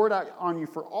be poured out on you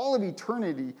for all of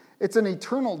eternity. It's an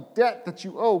eternal debt that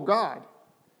you owe God.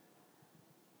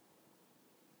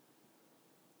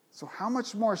 So how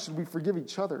much more should we forgive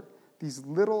each other? These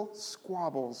little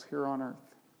squabbles here on earth.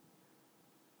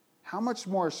 How much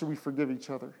more should we forgive each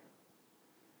other?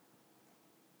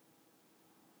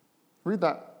 Read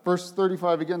that, verse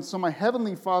 35 again. So my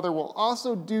heavenly Father will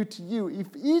also do to you if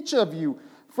each of you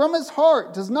from his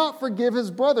heart does not forgive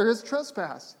his brother his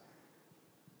trespass.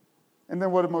 And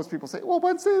then what do most people say? Well,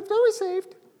 once saved, always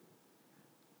saved.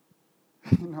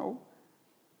 You know?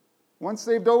 Once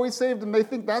saved, always saved, and they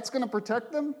think that's going to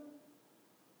protect them?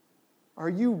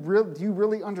 Do you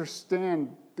really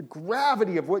understand the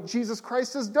gravity of what Jesus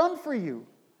Christ has done for you?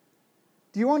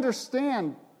 Do you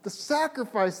understand the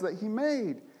sacrifice that he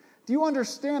made? Do you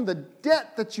understand the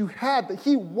debt that you had that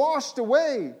he washed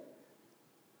away?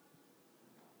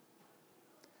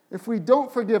 If we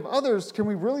don't forgive others, can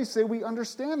we really say we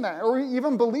understand that or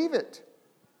even believe it?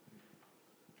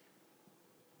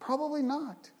 Probably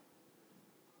not.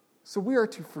 So we are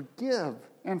to forgive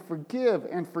and forgive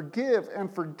and forgive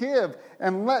and forgive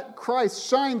and let Christ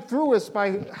shine through us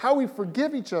by how we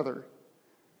forgive each other.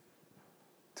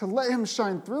 To let him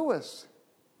shine through us.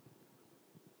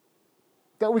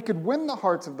 That we could win the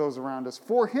hearts of those around us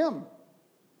for him.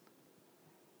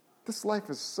 This life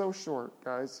is so short,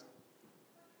 guys.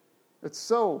 It's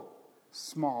so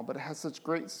small, but it has such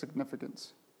great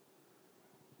significance.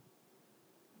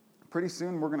 Pretty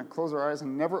soon we're going to close our eyes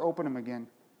and never open them again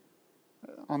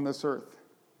on this earth.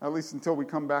 At least until we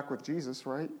come back with Jesus,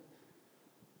 right?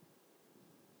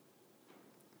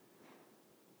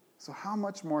 So how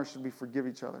much more should we forgive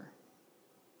each other?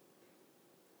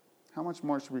 How much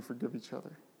more should we forgive each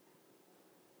other?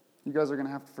 You guys are going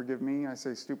to have to forgive me. I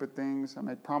say stupid things. I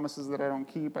make promises that I don't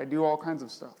keep. I do all kinds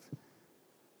of stuff.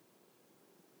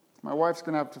 My wife's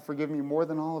going to have to forgive me more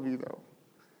than all of you, though.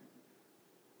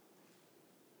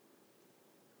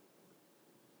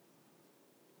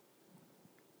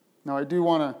 Now, I do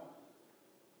want to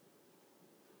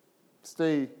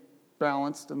stay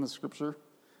balanced in the Scripture.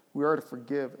 We are to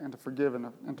forgive and to forgive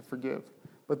and to forgive.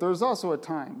 But there's also a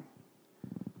time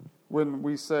when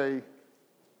we say,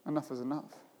 enough is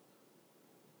enough.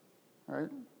 Right?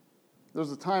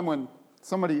 There's a time when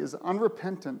somebody is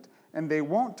unrepentant and they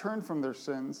won't turn from their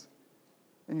sins,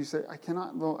 and you say, I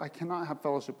cannot have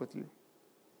fellowship with you.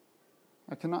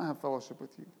 I cannot have fellowship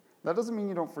with you. That doesn't mean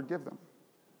you don't forgive them.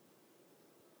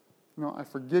 No, I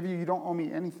forgive you. You don't owe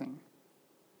me anything.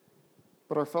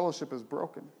 But our fellowship is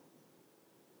broken.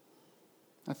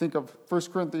 I think of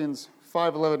 1 Corinthians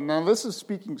 5:11. Now, this is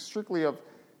speaking strictly of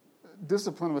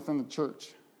discipline within the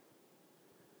church.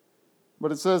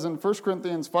 But it says in 1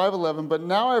 Corinthians 5:11, but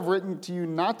now I've written to you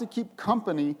not to keep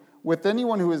company with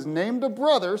anyone who is named a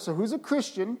brother, so who's a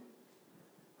Christian,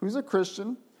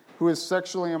 who is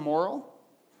sexually immoral,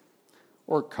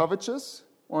 or covetous,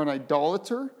 or an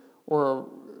idolater, or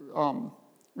a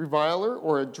reviler,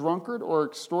 or a drunkard, or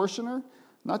extortioner,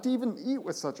 not to even eat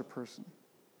with such a person.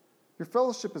 Your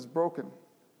fellowship is broken.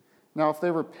 Now, if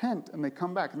they repent and they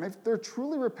come back, and they're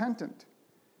truly repentant,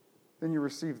 then you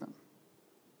receive them.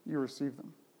 you receive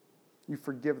them. You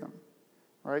forgive them,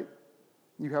 right?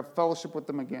 You have fellowship with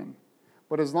them again.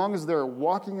 But as long as they're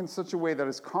walking in such a way that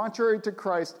is contrary to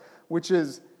Christ, which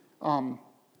is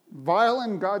vile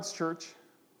in God's church,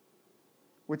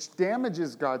 which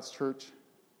damages God's church,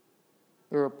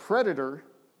 they're a predator,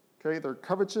 okay? They're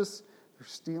covetous, they're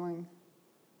stealing,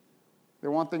 they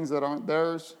want things that aren't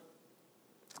theirs,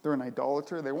 they're an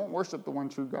idolater, they won't worship the one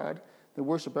true God, they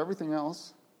worship everything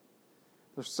else,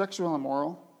 they're sexual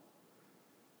immoral,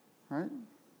 right?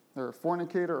 They're a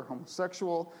fornicator or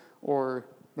homosexual, or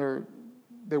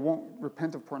they won't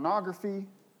repent of pornography. It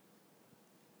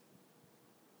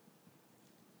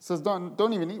says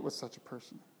don't even eat with such a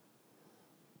person.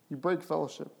 You break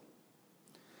fellowship.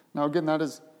 Now again, that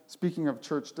is speaking of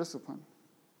church discipline.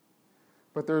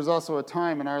 But there's also a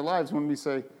time in our lives when we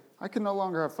say, I can no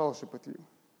longer have fellowship with you.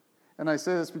 And I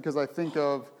say this because I think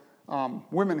of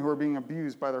women who are being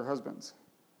abused by their husbands,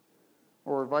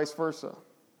 or vice versa,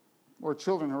 or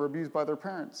children who are abused by their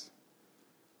parents,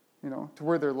 to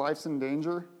where their life's in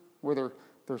danger, where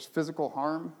there's physical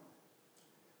harm.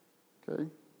 Okay?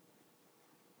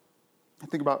 I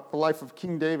think about the life of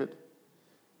King David.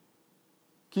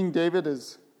 King David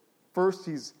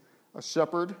he's a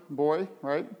shepherd boy,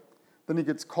 right? Then he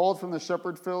gets called from the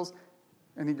shepherd fields,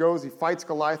 and he fights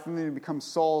Goliath, and then he becomes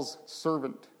Saul's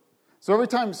servant. So every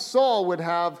time Saul would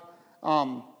have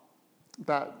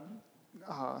that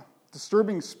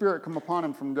disturbing spirit come upon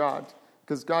him from God,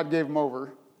 because God gave him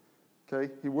over,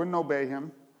 okay? He wouldn't obey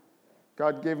him.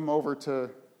 God gave him over to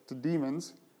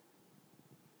demons.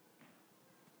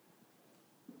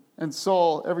 And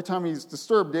Saul, every time he's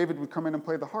disturbed, David would come in and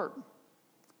play the harp.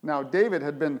 Now, David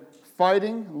had been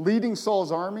fighting, leading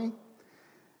Saul's army,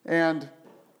 and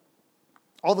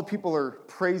all the people are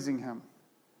praising him.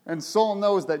 And Saul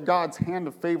knows that God's hand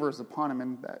of favor is upon him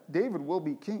and that David will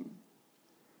be king.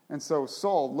 And so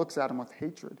Saul looks at him with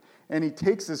hatred. And he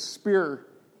takes his spear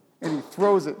and he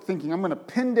throws it, thinking, I'm going to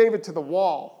pin David to the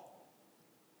wall.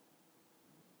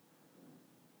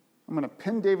 I'm going to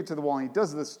pin David to the wall. And he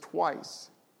does this twice.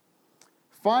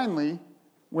 Finally,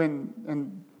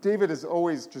 and David is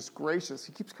always just gracious,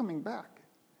 he keeps coming back.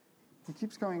 He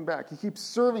keeps coming back. He keeps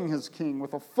serving his king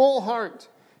with a full heart.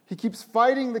 He keeps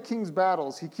fighting the king's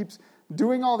battles. He keeps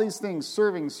doing all these things,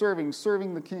 serving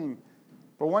the king.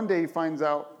 But one day he finds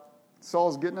out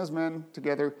Saul's getting his men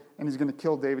together and he's going to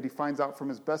kill David. He finds out from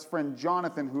his best friend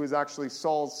Jonathan, who is actually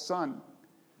Saul's son.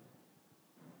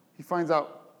 He finds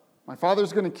out, my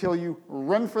father's going to kill you.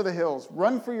 Run for the hills.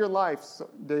 Run for your life,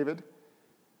 David.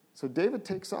 So David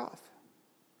takes off.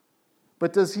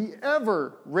 But does he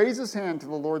ever raise his hand to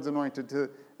the Lord's anointed,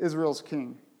 to Israel's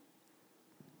king?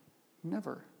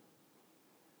 Never.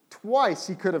 Twice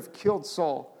he could have killed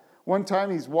Saul. One time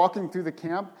he's walking through the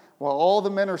camp while all the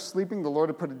men are sleeping. The Lord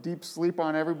had put a deep sleep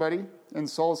on everybody in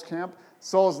Saul's camp.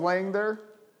 Saul's laying there.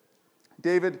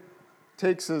 David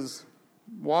takes his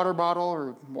water bottle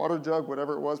or water jug,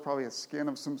 whatever it was, probably a skin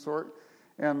of some sort,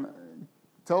 and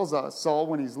tells Saul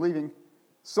when he's leaving,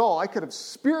 Saul, I could have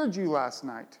speared you last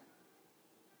night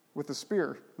with a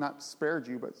spear. Not spared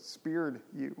you, but speared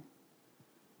you.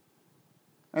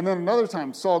 And then another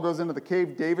time, Saul goes into the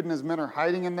cave. David and his men are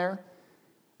hiding in there.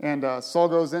 And Saul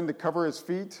goes in to cover his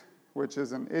feet, which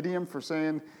is an idiom for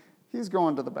saying he's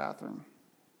going to the bathroom.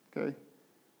 Okay?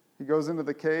 He goes into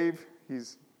the cave.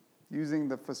 He's using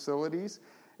the facilities.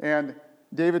 And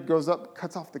David goes up,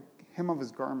 cuts off the hem of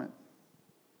his garment,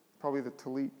 probably the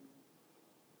tallit.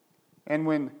 And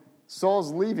when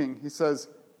Saul's leaving, he says,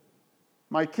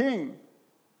 my king,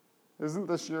 isn't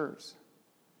this yours?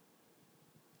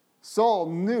 Saul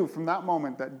knew from that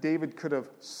moment that David could have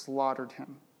slaughtered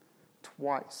him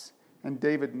twice. And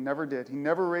David never did. He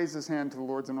never raised his hand to the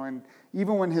Lord's anointed.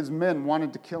 Even when his men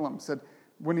wanted to kill him, said,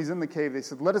 when he's in the cave, they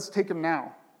said, let us take him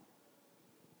now.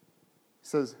 He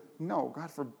says, no, God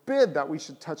forbid that we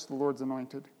should touch the Lord's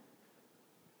anointed.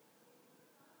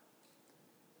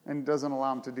 And doesn't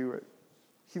allow him to do it.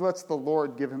 He lets the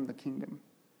Lord give him the kingdom.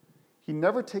 He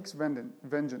never takes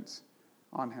vengeance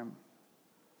on him.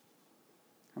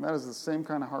 And that is the same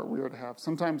kind of heart we are to have.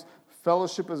 Sometimes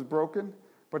fellowship is broken,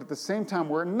 but at the same time,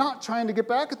 we're not trying to get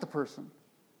back at the person.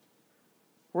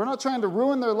 We're not trying to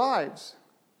ruin their lives.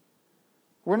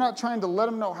 We're not trying to let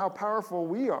them know how powerful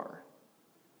we are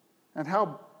and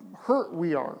how hurt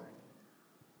we are.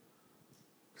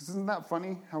 Because isn't that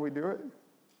funny how we do it?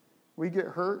 We get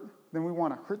hurt, then we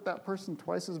want to hurt that person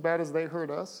twice as bad as they hurt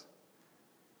us.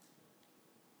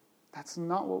 That's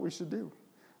not what we should do.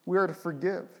 We are to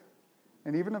forgive.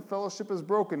 And even if fellowship is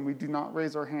broken, we do not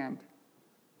raise our hand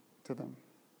to them.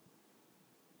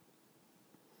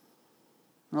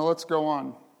 Now let's go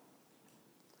on.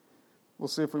 We'll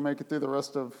see if we make it through the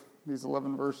rest of these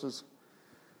 11 verses.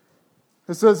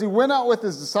 It says, he went out with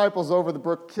his disciples over the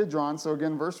brook Kidron, so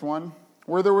again, verse 1,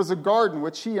 where there was a garden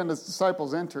which he and his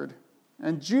disciples entered.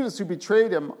 And Judas, who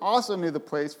betrayed him, also knew the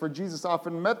place, for Jesus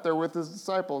often met there with his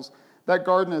disciples. That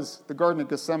garden is the Garden of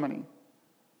Gethsemane.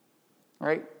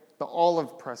 Right? The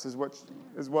olive press is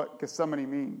what Gethsemane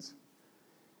means.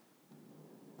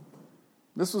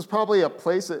 This was probably a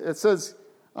place, it says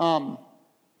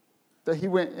that he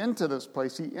went into this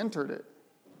place, he entered it.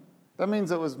 That means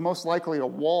it was most likely a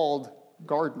walled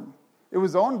garden. It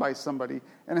was owned by somebody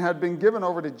and had been given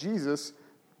over to Jesus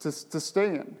to stay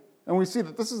in. And we see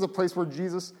that this is a place where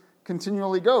Jesus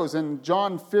continually goes. In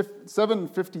John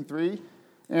 7:53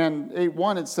 and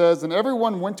 8:1 it says, and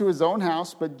everyone went to his own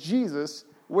house, but Jesus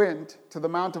went to the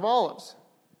Mount of Olives.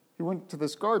 He went to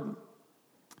this garden.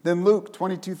 Then Luke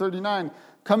 22:39,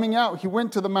 coming out, he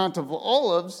went to the Mount of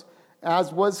Olives,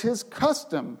 as was his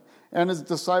custom, and his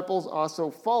disciples also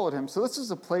followed him. So this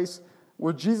is a place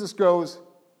where Jesus goes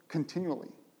continually.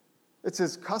 It's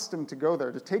his custom to go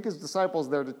there, to take his disciples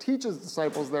there, to teach his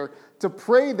disciples there, to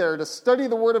pray there, to study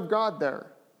the Word of God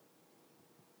there.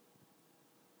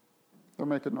 They're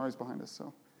making noise behind us,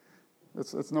 so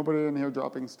it's nobody in here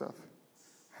dropping stuff.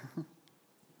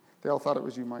 They all thought it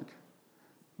was you, Mike.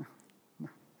 No.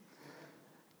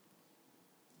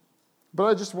 But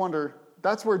I just wonder,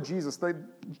 that's where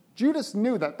Judas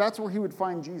knew that that's where he would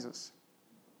find Jesus.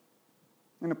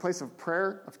 In a place of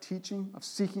prayer, of teaching, of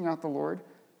seeking out the Lord.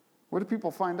 Where do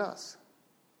people find us?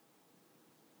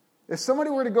 If somebody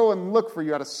were to go and look for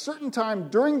you at a certain time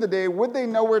during the day, would they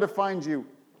know where to find you?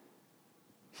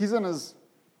 He's in his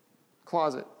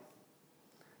closet.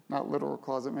 Not literal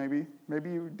closet, maybe. Maybe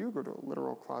you do go to a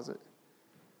literal closet.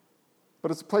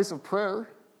 But it's a place of prayer.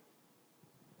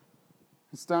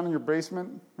 It's down in your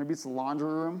basement. Maybe it's the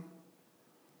laundry room.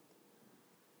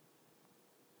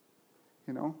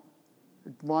 You know?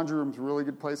 The laundry room's a really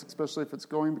good place, especially if it's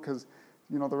going because,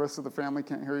 you know, the rest of the family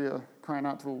can't hear you crying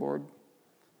out to the Lord.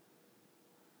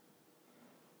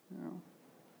 You know?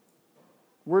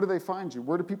 Where do they find you?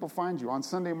 Where do people find you? On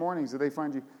Sunday mornings, do they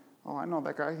find you? Oh, I know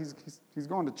that guy. He's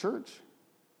going to church.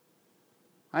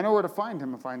 I know where to find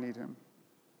him if I need him.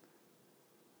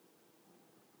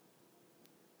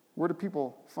 Where do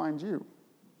people find you?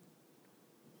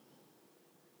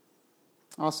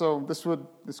 Also,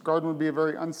 this garden would be a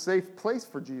very unsafe place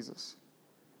for Jesus.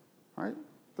 Right?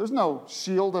 There's no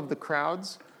shield of the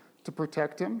crowds to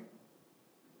protect him.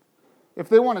 If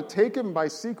they want to take him by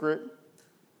secret,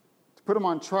 to put him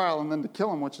on trial and then to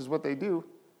kill him, which is what they do,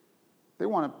 they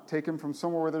want to take him from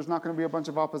somewhere where there's not going to be a bunch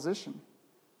of opposition.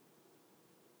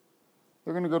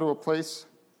 They're going to go to a place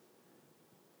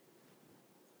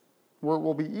where it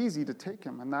will be easy to take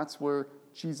him, and that's where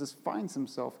Jesus finds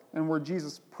himself and where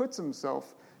Jesus puts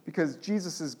himself, because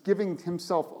Jesus is giving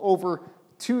himself over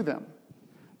to them.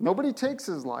 Nobody takes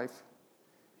his life.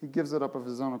 He gives it up of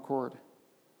his own accord.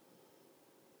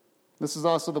 This is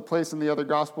also the place in the other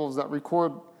Gospels that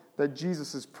record that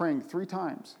Jesus is praying 3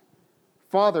 times.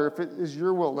 Father, if it is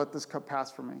your will, let this cup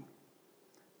pass from me.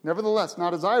 Nevertheless,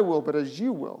 not as I will, but as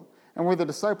you will. And where the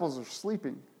disciples are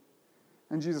sleeping.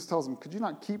 And Jesus tells them, could you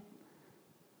not keep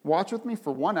watch with me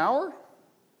for 1 hour,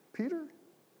 Peter?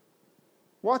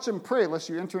 Watch and pray lest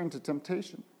you enter into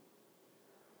temptation.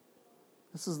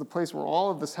 This is the place where all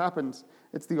of this happens.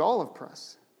 It's the olive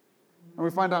press. And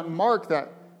we find out in Mark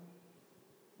that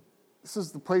this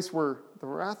is the place where the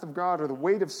wrath of God or the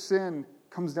weight of sin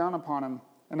comes down upon him.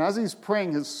 And as he's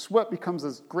praying, his sweat becomes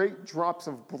as great drops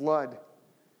of blood.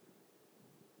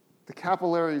 The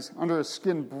capillaries under his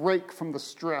skin break from the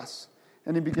stress,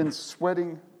 and he begins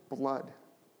sweating blood.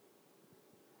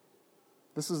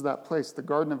 This is that place, the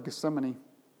Garden of Gethsemane.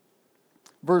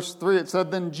 Verse 3, it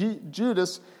said, then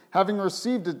Judas, having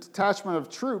received a detachment of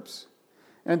troops,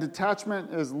 and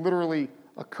detachment is literally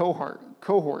a cohort,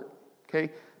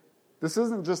 okay? This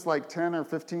isn't just like 10 or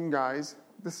 15 guys.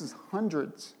 This is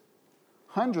hundreds.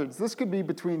 Hundreds. This could be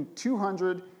between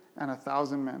 200 and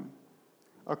 1,000 men.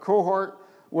 A cohort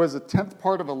was a 10th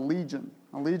part of a legion.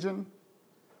 A legion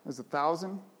is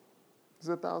 1,000. Is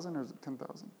it 1,000 or is it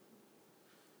 10,000?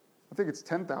 I think it's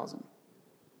 10,000.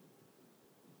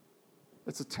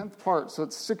 It's a 10th part, so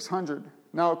it's 600.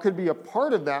 Now, it could be a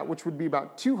part of that, which would be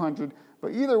about 200,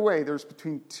 but either way, there's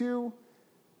between 200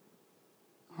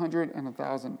 and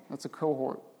 1,000. That's a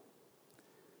cohort.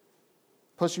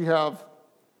 Plus you have,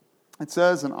 it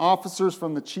says, and officers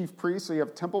from the chief priest, so you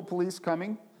have temple police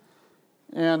coming,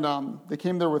 and they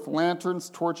came there with lanterns,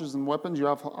 torches, and weapons. You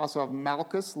also have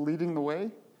Malchus leading the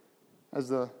way as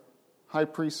the high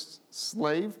priest's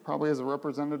slave, probably as a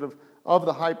representative of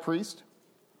the high priest.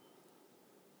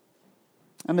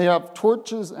 And they have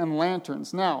torches and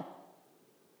lanterns. Now,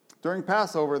 during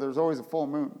Passover, there's always a full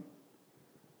moon.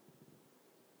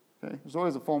 Okay? There's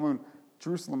always a full moon.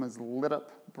 Jerusalem is lit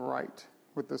up bright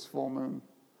with this full moon.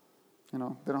 They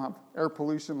don't have air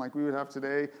pollution like we would have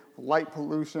today, light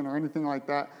pollution or anything like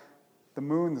that. The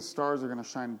moon, the stars are going to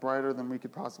shine brighter than we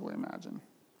could possibly imagine.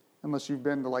 Unless you've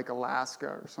been to like Alaska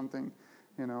or something,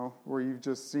 where you've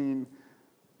just seen,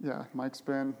 Mike's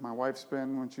been, my wife's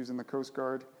been when she was in the Coast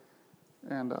Guard.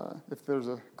 And if there's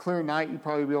a clear night, you'd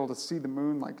probably be able to see the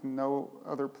moon like no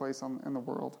other place in the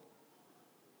world.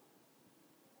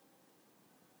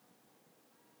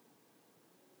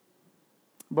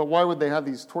 But why would they have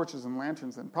these torches and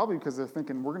lanterns then? Probably because they're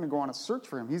thinking, we're going to go on a search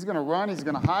for him. He's going to run. He's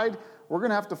going to hide. We're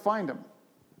going to have to find him.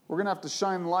 We're going to have to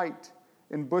shine light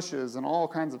in bushes and all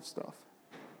kinds of stuff.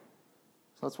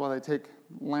 So that's why they take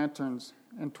lanterns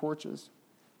and torches.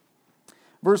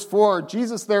 Verse 4,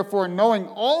 Jesus therefore, knowing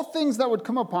all things that would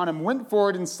come upon him, went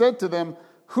forward and said to them,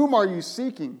 whom are you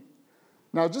seeking?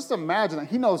 Now just imagine that.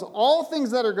 He knows all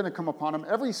things that are going to come upon him.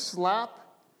 Every slap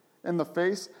in the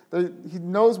face. He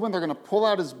knows when they're going to pull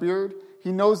out his beard.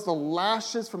 He knows the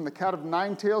lashes from the cat of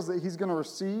nine tails that he's going to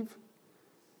receive.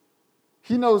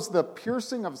 He knows the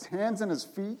piercing of his hands and his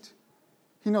feet.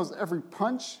 He knows every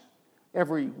punch,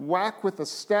 every whack with a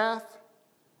staff.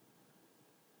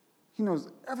 He knows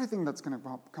everything that's going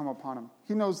to come upon him.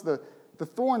 He knows the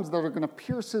thorns that are going to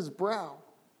pierce his brow.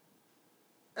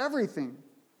 Everything.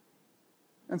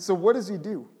 And so what does he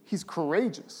do? He's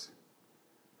courageous.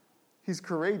 He's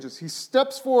courageous. He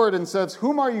steps forward and says,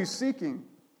 whom are you seeking?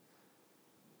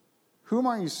 Whom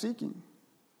are you seeking?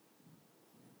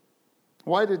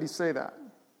 Why did he say that?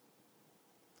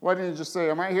 Why didn't he just say,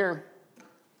 I'm right here? He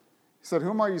said,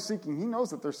 whom are you seeking? He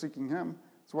knows that they're seeking him.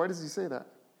 So why does he say that?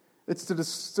 It's to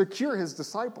secure his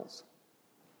disciples.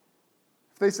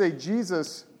 If they say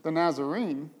Jesus the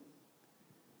Nazarene,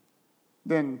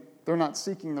 then they're not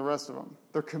seeking the rest of them.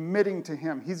 They're committing to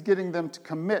him. He's getting them to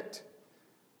commit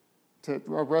to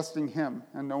arresting him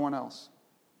and no one else.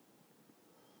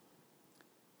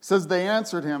 It says they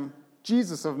answered him,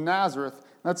 Jesus of Nazareth.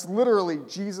 That's literally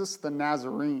Jesus the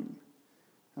Nazarene.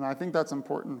 And I think that's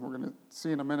important. We're going to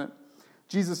see in a minute.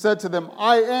 Jesus said to them,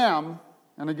 I am,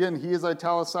 and again, he is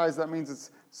italicized. That means it's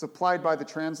supplied by the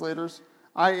translators.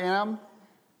 I am,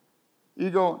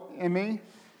 ego eimi.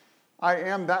 I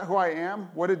am that who I am.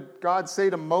 What did God say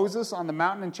to Moses on the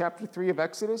mountain in chapter 3 of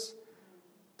Exodus?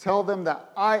 Tell them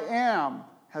that I am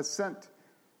has sent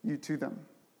you to them.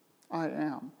 I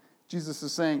am. Jesus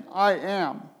is saying, I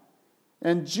am.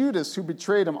 And Judas, who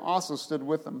betrayed him, also stood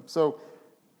with him. So,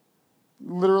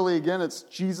 literally, again, it's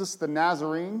Jesus the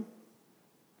Nazarene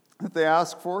that they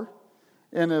ask for.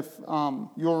 And if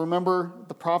you'll remember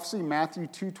the prophecy, Matthew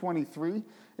 2:23,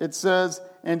 it says,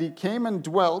 and he came and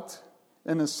dwelt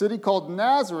in a city called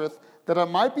Nazareth, that it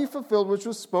might be fulfilled which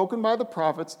was spoken by the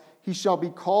prophets, he shall be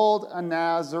called a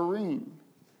Nazarene.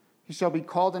 He shall be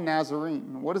called a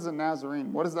Nazarene. What is a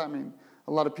Nazarene? What does that mean?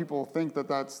 A lot of people think that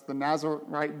that's the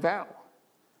Nazarite vow.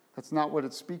 That's not what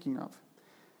it's speaking of.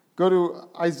 Go to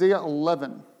Isaiah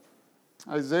 11.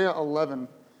 Isaiah 11,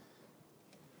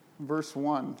 verse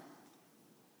 1.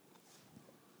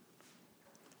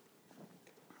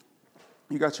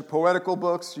 You got your poetical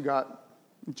books. You got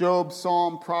Job,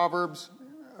 Psalm, Proverbs,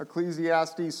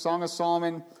 Ecclesiastes, Song of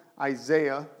Solomon,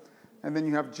 Isaiah, and then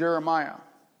you have Jeremiah.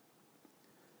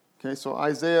 Okay, so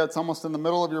Isaiah, it's almost in the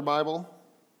middle of your Bible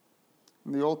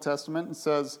in the Old Testament. It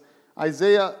says,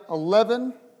 Isaiah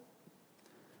 11,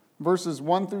 verses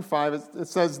 1 through 5, it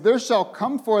says, there shall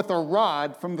come forth a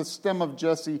rod from the stem of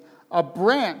Jesse, a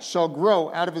branch shall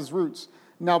grow out of his roots.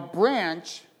 Now,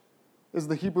 branch is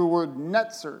the Hebrew word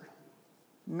netzer.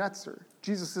 Netzer.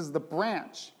 Jesus is the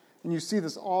branch. And you see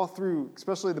this all through,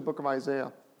 especially the book of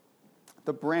Isaiah.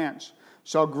 The branch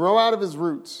shall grow out of his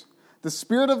roots. The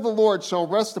Spirit of the Lord shall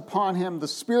rest upon him, the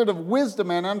Spirit of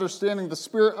wisdom and understanding, the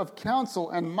Spirit of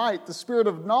counsel and might, the Spirit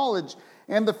of knowledge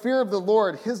and the fear of the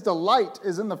Lord. His delight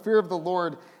is in the fear of the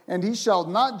Lord, and he shall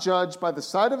not judge by the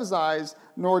sight of his eyes,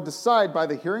 nor decide by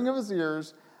the hearing of his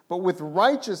ears, but with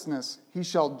righteousness he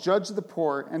shall judge the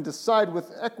poor, and decide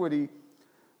with equity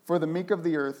for the meek of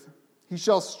the earth. He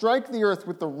shall strike the earth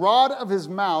with the rod of his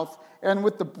mouth, and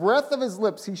with the breath of his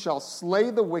lips he shall slay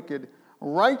the wicked.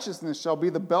 Righteousness shall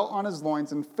be the belt on his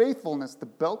loins, and faithfulness the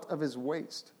belt of his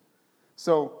waist.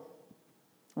 So,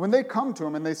 when they come to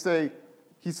him and they say,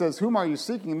 he says, whom are you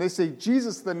seeking? And they say,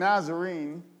 Jesus the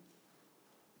Nazarene.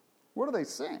 What are they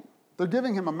saying? They're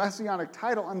giving him a messianic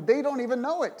title, and they don't even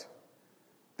know it.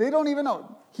 They don't even know it.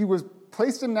 He was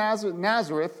placed in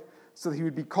Nazareth, so that he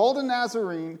would be called a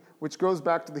Nazarene, which goes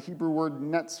back to the Hebrew word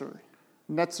netzer,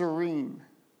 Nazarene.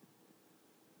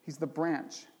 He's the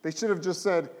branch. They should have just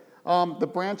said, the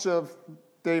branch of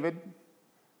David,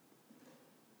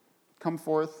 come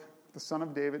forth, the son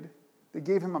of David. They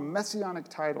gave him a messianic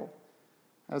title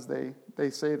as they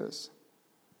say this.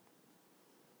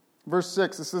 Verse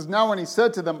 6, it says, now when he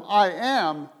said to them, I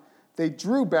am, they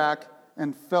drew back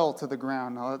and fell to the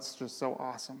ground. Now that's just so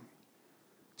awesome.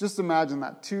 Just imagine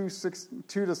that,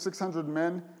 200 to 600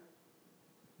 men.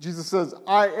 Jesus says,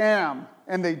 I am.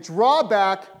 And they draw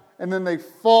back and then they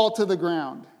fall to the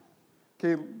ground.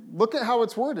 Okay, look at how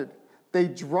it's worded. They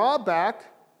draw back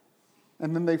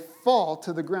and then they fall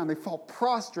to the ground. They fall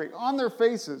prostrate on their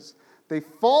faces. They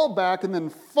fall back and then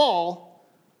fall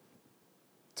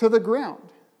to the ground.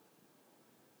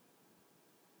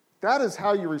 That is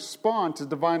how you respond to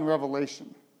divine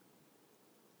revelation.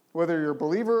 Whether you're a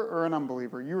believer or an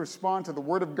unbeliever, you respond to the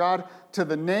Word of God, to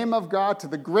the name of God, to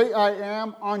the great I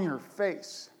am on your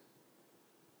face.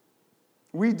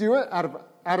 We do it out of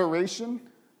adoration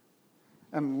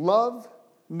and love,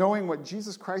 knowing what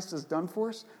Jesus Christ has done for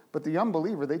us, but the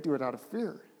unbeliever, they do it out of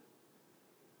fear.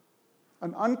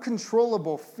 An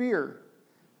uncontrollable fear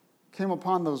came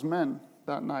upon those men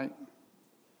that night.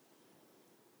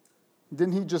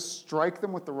 Didn't he just strike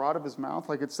them with the rod of his mouth?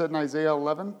 Like it said in Isaiah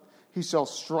 11, he shall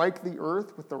strike the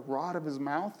earth with the rod of his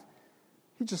mouth.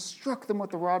 He just struck them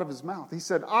with the rod of his mouth. He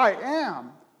said, I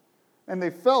am. And they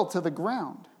fell to the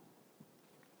ground.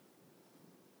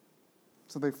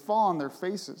 So they fall on their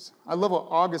faces. I love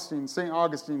what St.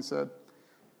 Augustine said.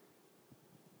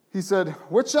 He said,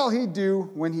 what shall he do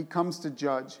when he comes to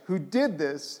judge? Who did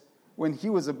this when he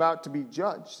was about to be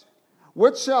judged?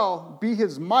 What shall be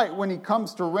his might when he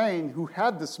comes to reign, who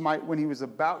had this might when he was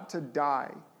about to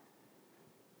die?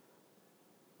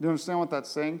 Do you understand what that's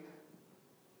saying?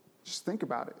 Just think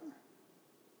about it.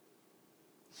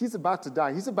 He's about to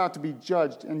die. He's about to be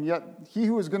judged, and yet he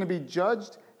who is going to be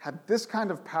judged had this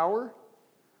kind of power.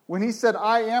 When he said,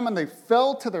 I am, and they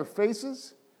fell to their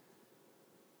faces,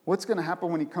 what's going to happen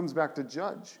when he comes back to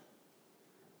judge?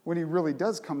 When he really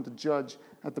does come to judge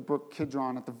at the brook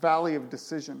Kidron, at the valley of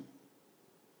decision.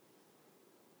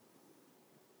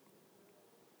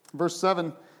 Verse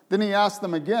 7, then he asked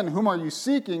them again, whom are you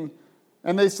seeking?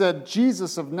 And they said,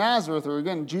 Jesus of Nazareth, or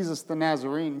again, Jesus the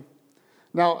Nazarene.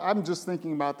 Now, I'm just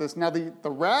thinking about this. Now, the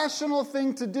rational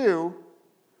thing to do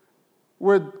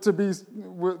would to be,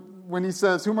 when he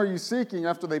says, whom are you seeking?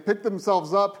 After they pick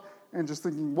themselves up and just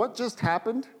thinking, what just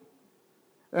happened?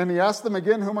 And he asked them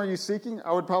again, whom are you seeking?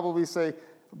 I would probably say,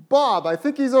 Bob, I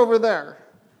think he's over there.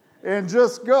 And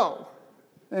just go.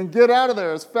 And get out of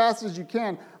there as fast as you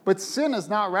can. But sin is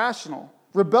not rational.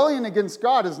 Rebellion against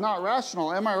God is not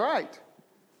rational. Am I right?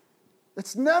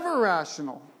 It's never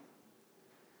rational.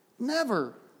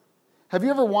 Never. Have you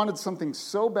ever wanted something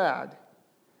so bad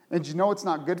and you know it's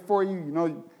not good for you? You know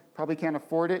you probably can't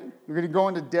afford it. You're going to go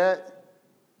into debt.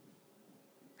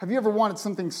 Have you ever wanted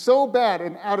something so bad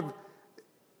and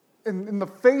in the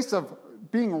face of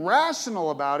being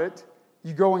rational about it,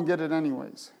 you go and get it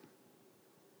anyways?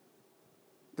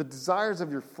 The desires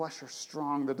of your flesh are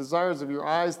strong. The desires of your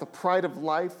eyes, the pride of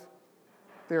life,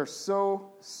 they are so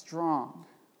strong.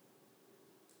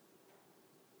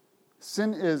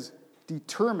 Sin is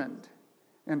determined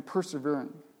and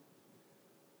persevering.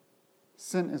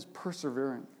 Sin is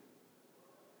persevering.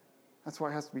 That's why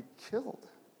it has to be killed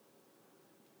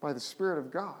by the Spirit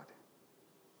of God.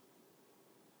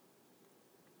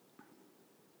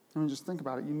 I mean, just think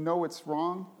about it. You know it's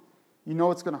wrong. You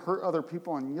know it's going to hurt other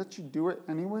people, and yet you do it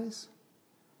anyways?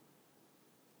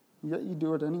 Yet you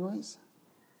do it anyways?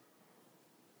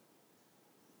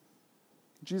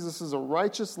 Jesus is a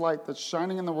righteous light that's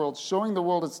shining in the world, showing the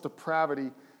world its depravity,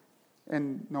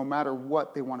 and no matter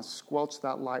what, they want to squelch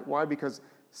that light. Why? Because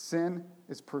sin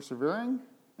is persevering,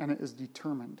 and it is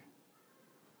determined.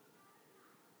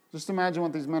 Just imagine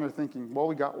what these men are thinking. Well,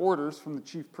 we got orders from the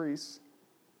chief priests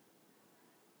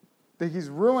that he's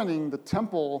ruining the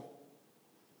temple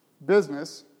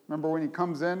business. Remember when he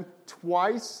comes in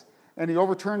twice and he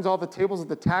overturns all the tables of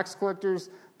the tax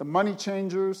collectors, the money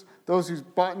changers, those who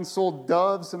bought and sold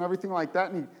doves and everything like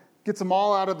that, and he gets them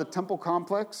all out of the temple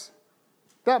complex?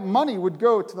 That money would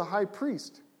go to the high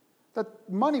priest. That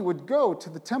money would go to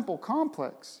the temple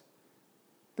complex.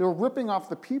 They were ripping off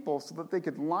the people so that they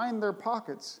could line their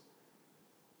pockets.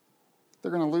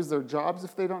 They're going to lose their jobs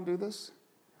if they don't do this.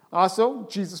 Also,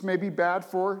 Jesus may be bad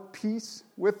for peace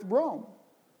with Rome.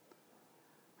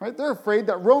 Right? They're afraid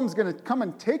that Rome's going to come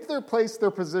and take their place,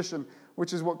 their position,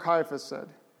 which is what Caiaphas said.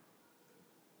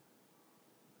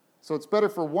 So it's better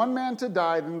for one man to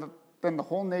die than the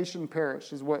whole nation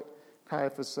perish, is what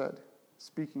Caiaphas said,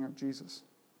 speaking of Jesus.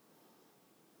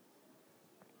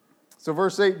 So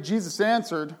verse 8, Jesus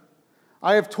answered,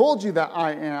 I have told you that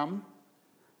I am.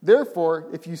 Therefore,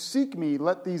 if you seek me,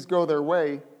 let these go their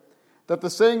way, that the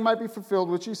saying might be fulfilled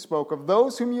which he spoke, of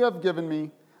those whom you have given me,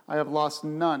 I have lost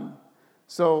none.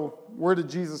 So where did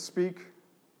Jesus speak?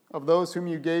 Of those whom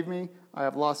you gave me, I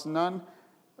have lost none.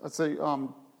 Let's say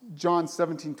John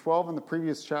 17:12 in the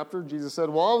previous chapter, Jesus said,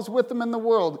 while I was with them in the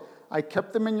world, I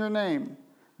kept them in your name.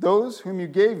 Those whom you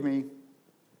gave me,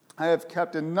 I have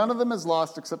kept, and none of them is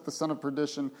lost except the son of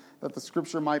perdition, that the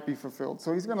scripture might be fulfilled.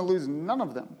 So he's going to lose none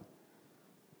of them,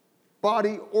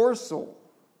 body or soul,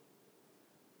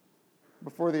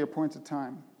 before the appointed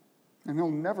time. And he'll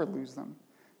never lose them,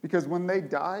 because when they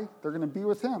die, they're going to be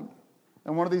with him.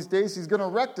 And one of these days, he's going to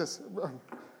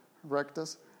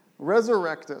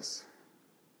resurrect us,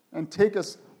 and take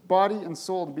us body and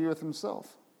soul to be with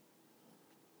himself.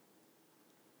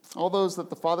 All those that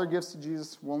the Father gives to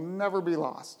Jesus will never be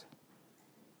lost.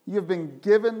 You have been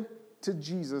given to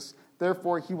Jesus,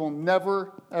 therefore he will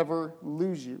never, ever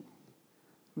lose you.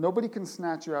 Nobody can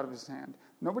snatch you out of his hand.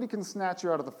 Nobody can snatch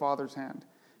you out of the Father's hand.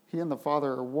 He and the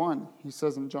Father are one, he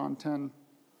says in John 10.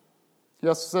 He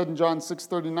also said in John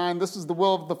 6:39, this is the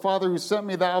will of the Father who sent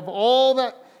me, that of all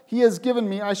that he has given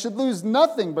me, I should lose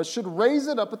nothing, but should raise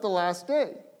it up at the last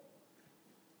day.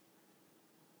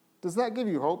 Does that give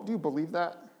you hope? Do you believe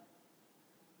that?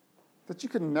 That you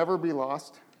can never be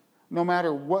lost, no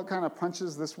matter what kind of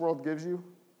punches this world gives you?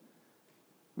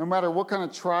 No matter what kind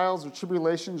of trials or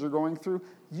tribulations you're going through,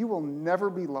 you will never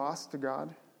be lost to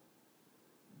God.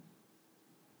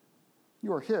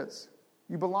 You are his.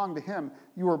 You belong to him.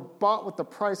 You are bought with the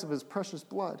price of his precious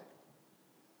blood.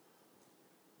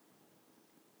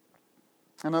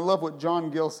 And I love what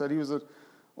John Gill said. He was an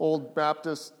old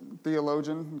Baptist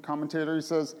theologian and commentator. He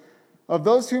says, of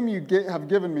those whom you have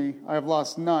given me, I have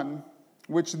lost none,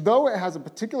 which though it has a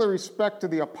particular respect to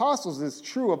the apostles is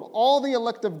true of all the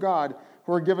elect of God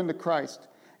who are given to Christ,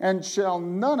 and shall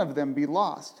none of them be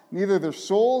lost, neither their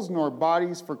souls nor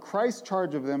bodies, for Christ's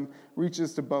charge of them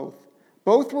reaches to both.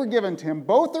 Both were given to him,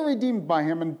 both are redeemed by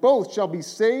him, and both shall be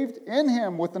saved in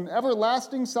him with an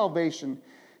everlasting salvation.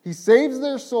 He saves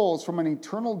their souls from an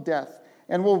eternal death,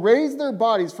 and will raise their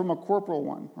bodies from a corporal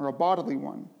one, or a bodily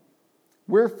one.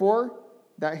 Wherefore,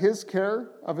 that his care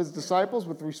of his disciples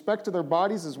with respect to their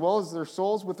bodies as well as their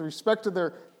souls, with respect to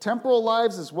their temporal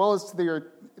lives as well as to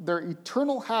their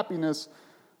eternal happiness,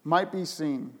 might be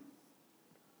seen.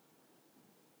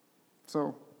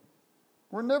 So,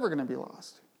 we're never going to be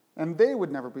lost. And they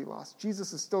would never be lost.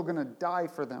 Jesus is still going to die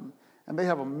for them. And they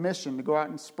have a mission to go out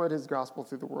and spread his gospel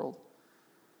through the world.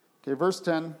 Okay, verse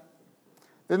 10.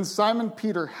 Then Simon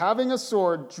Peter, having a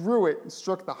sword, drew it and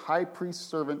struck the high priest's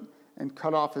servant and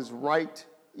cut off his right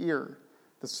ear.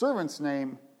 The servant's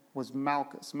name was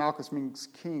Malchus. Malchus means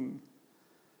king.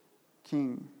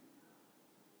 King.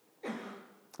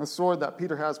 The sword that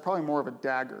Peter has, probably more of a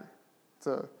dagger.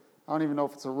 I don't even know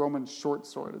if it's a Roman short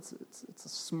sword. It's a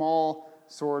small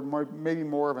sword, maybe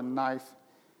more of a knife.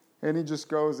 And he just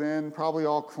goes in, probably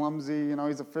all clumsy.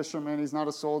 He's a fisherman. He's not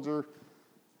a soldier.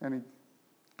 And he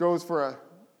goes for a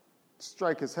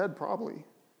strike his head probably,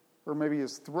 or maybe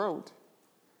his throat.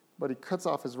 But he cuts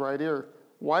off his right ear.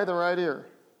 Why the right ear?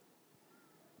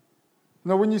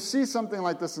 Now, when you see something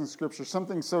like this in Scripture,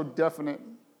 something so definite,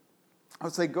 I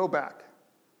would say go back.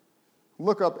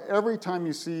 Look up every time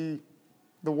you see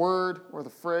the word or the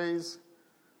phrase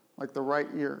like the right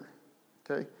ear.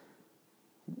 Okay?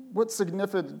 What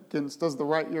significance does the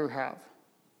right ear have?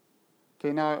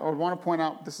 Okay, now I would want to point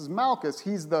out, this is Malchus.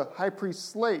 He's the high priest's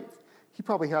slave. He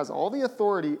probably has all the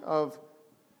authority of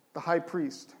the high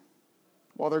priest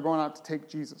while they're going out to take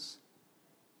Jesus.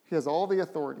 He has all the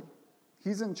authority.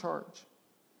 He's in charge.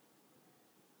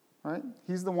 Right?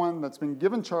 He's the one that's been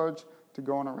given charge to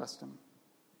go and arrest him.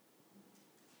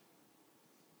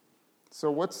 So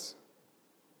what's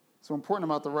so important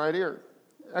about the right ear?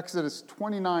 Exodus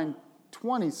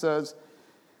 29:20 says,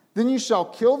 then you shall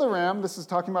kill the ram. This is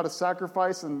talking about a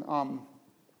sacrifice and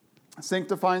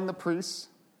sanctifying the priests.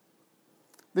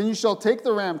 Then you shall take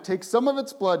the ram, take some of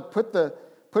its blood, put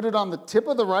it on the tip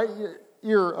of the right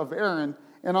ear of Aaron,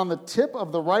 and on the tip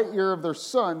of the right ear of their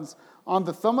sons, on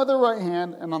the thumb of their right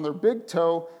hand, and on their big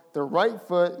toe, their right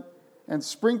foot, and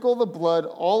sprinkle the blood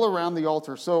all around the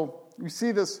altar. So you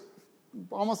see this,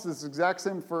 almost this exact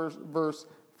same verse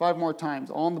 5 more times,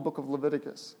 all in the book of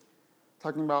Leviticus,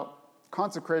 talking about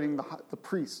consecrating the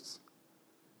priests,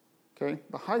 okay,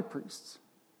 the high priests.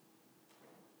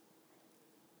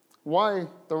 Why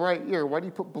the right ear? Why do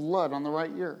you put blood on the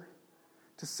right ear?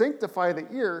 To sanctify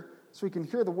the ear so we can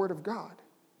hear the word of God.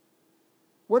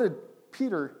 What did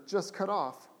Peter just cut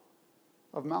off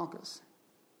of Malchus?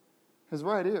 His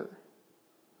right ear.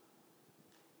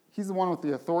 He's the one with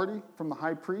the authority from the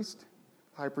high priest.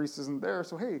 The high priest isn't there,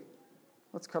 so hey,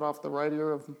 let's cut off the right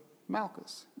ear of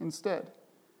Malchus instead.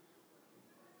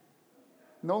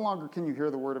 No longer can you hear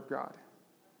the word of God.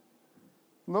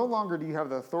 No longer do you have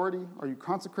the authority. Are you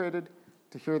consecrated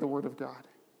to hear the word of God?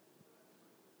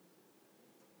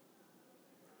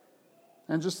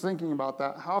 And just thinking about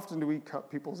that, how often do we cut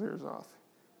people's ears off?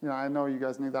 I know you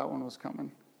guys knew that one was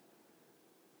coming.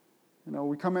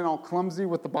 We come in all clumsy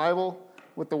with the Bible,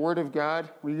 with the Word of God.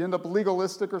 We end up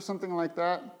legalistic or something like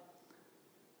that.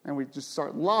 And we just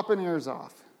start lopping ears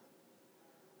off.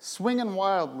 Swinging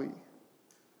wildly.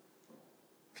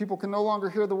 People can no longer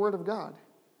hear the Word of God.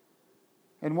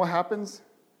 And what happens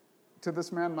to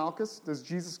this man Malchus? Does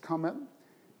Jesus come in,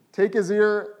 take his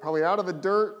ear, probably out of the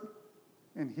dirt,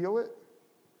 and heal it?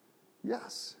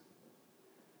 Yes.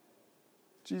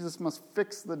 Jesus must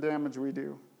fix the damage we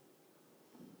do.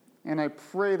 And I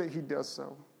pray that he does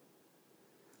so.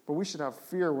 But we should have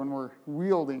fear when we're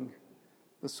wielding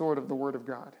the sword of the Word of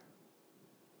God.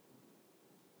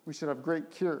 We should have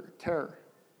great care.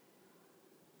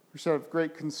 We should have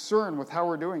great concern with how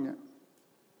we're doing it.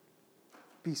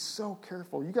 Be so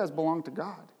careful. You guys belong to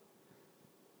God.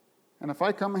 And if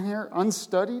I come in here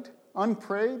unstudied,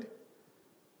 unprayed,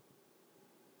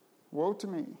 woe to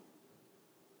me.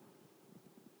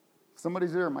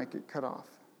 Somebody's ear might get cut off.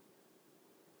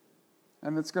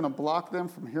 And it's going to block them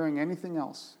from hearing anything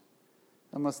else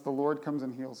unless the Lord comes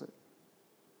and heals it.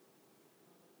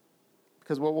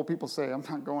 Because what will people say? I'm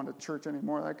not going to church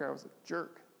anymore. That guy was a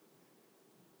jerk.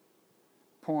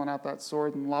 Pulling out that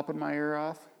sword and lopping my ear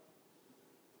off.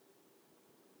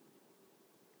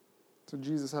 So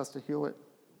Jesus has to heal it.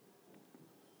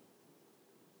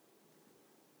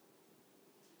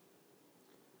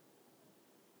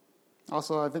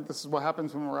 Also, I think this is what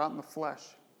happens when we're out in the flesh.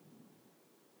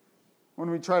 When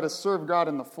we try to serve God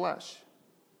in the flesh,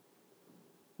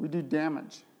 we do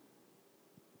damage.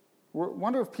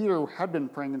 Wonder if Peter had been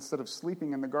praying instead of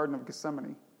sleeping in the Garden of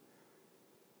Gethsemane.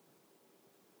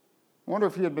 I wonder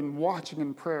if he had been watching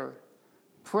in prayer,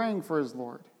 praying for his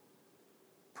Lord,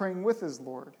 praying with his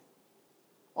Lord.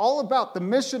 All about the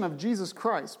mission of Jesus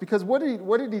Christ. Because what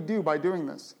did he do by doing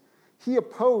this? He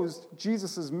opposed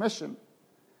Jesus' mission.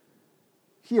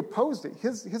 He opposed it.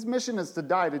 His mission is to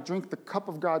die, to drink the cup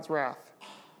of God's wrath.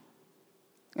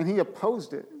 And he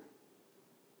opposed it.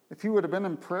 If he would have been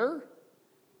in prayer,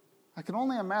 I can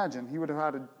only imagine he would have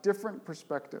had a different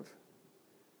perspective,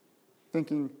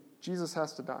 thinking Jesus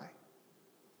has to die.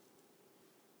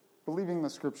 Believing the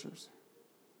scriptures.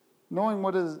 Knowing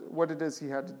what it is he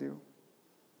had to do.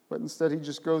 But instead he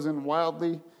just goes in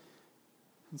wildly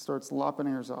and starts lopping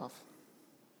ears off.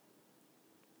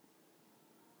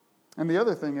 And the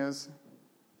other thing is,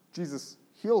 Jesus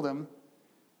healed him,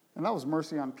 and that was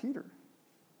mercy on Peter.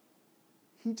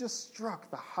 He just struck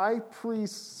the high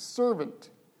priest's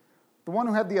servant, the one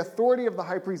who had the authority of the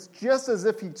high priest, just as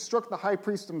if he struck the high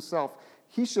priest himself.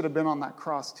 He should have been on that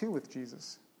cross too with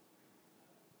Jesus.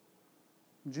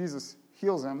 Jesus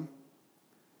heals him,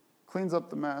 cleans up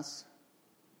the mess,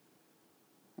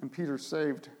 and Peter's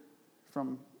saved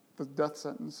from the death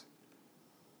sentence.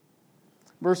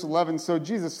 Verse 11, so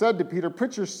Jesus said to Peter,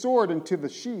 put your sword into the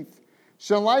sheath.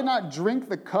 Shall I not drink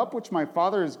the cup which my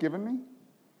Father has given me?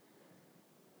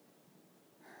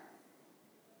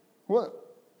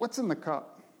 What's in the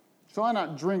cup? Shall I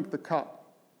not drink the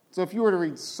cup? So if you were to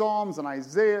read Psalms and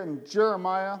Isaiah and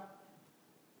Jeremiah,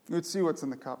 you would see what's in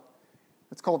the cup.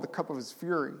 It's called the cup of his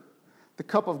fury, the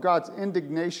cup of God's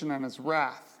indignation and his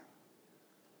wrath.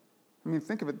 I mean,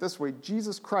 think of it this way.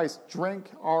 Jesus Christ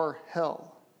drank our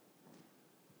hell.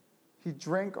 He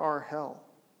drank our hell.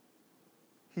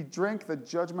 He drank the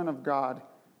judgment of God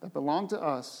that belonged to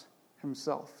us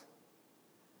himself.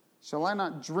 Shall I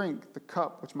not drink the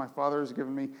cup which my Father has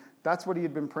given me? That's what he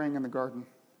had been praying in the garden.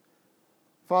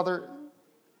 Father,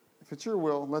 if it's your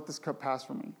will, let this cup pass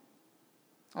from me.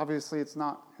 Obviously, it's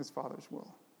not his Father's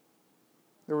will.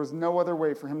 There was no other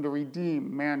way for him to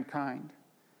redeem mankind.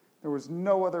 There was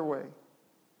no other way.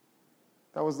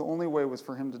 That was the only way, was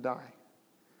for him to die.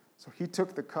 So he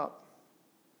took the cup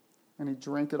and he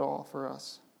drank it all for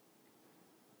us.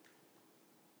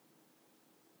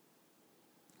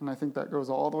 And I think that goes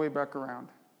all the way back around.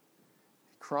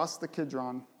 He crossed the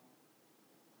Kidron.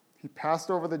 He passed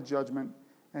over the judgment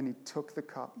and he took the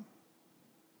cup.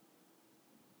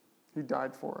 He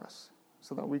died for us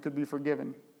so that we could be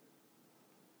forgiven.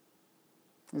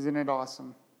 Isn't it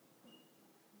awesome?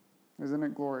 Isn't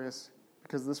it glorious?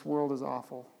 Because this world is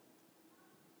awful.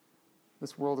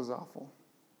 This world is awful.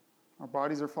 Our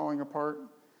bodies are falling apart.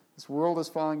 This world is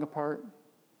falling apart.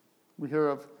 We hear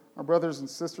of our brothers and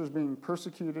sisters being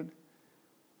persecuted.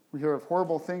 We hear of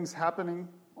horrible things happening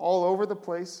all over the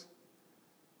place.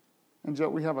 And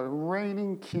yet we have a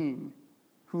reigning king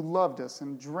who loved us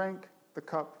and drank the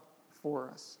cup for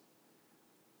us.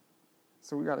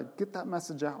 So we got to get that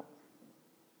message out.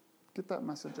 Get that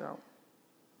message out.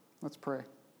 Let's pray.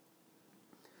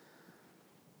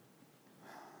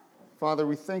 Father,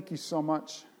 we thank you so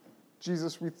much.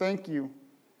 Jesus, we thank you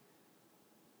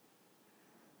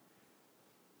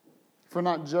for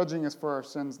not judging us for our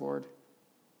sins, Lord,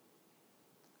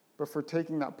 but for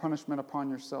taking that punishment upon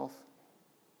yourself,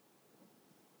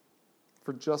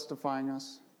 for justifying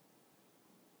us,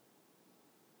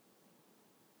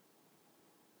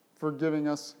 for giving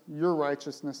us your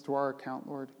righteousness to our account,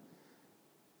 Lord.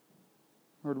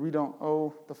 Lord, we don't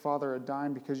owe the Father a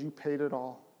dime because you paid it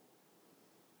all.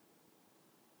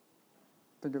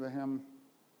 Think of the hymn,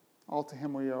 all to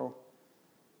him we owe.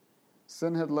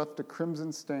 Sin had left a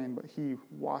crimson stain, but he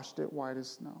washed it white as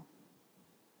snow.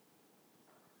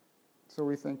 So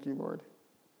we thank you, Lord,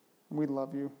 and we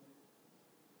love you.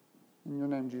 In your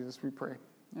name, Jesus, we pray.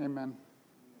 Amen.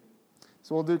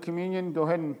 So we'll do communion. Go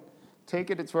ahead and take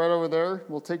it. It's right over there.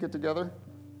 We'll take it together.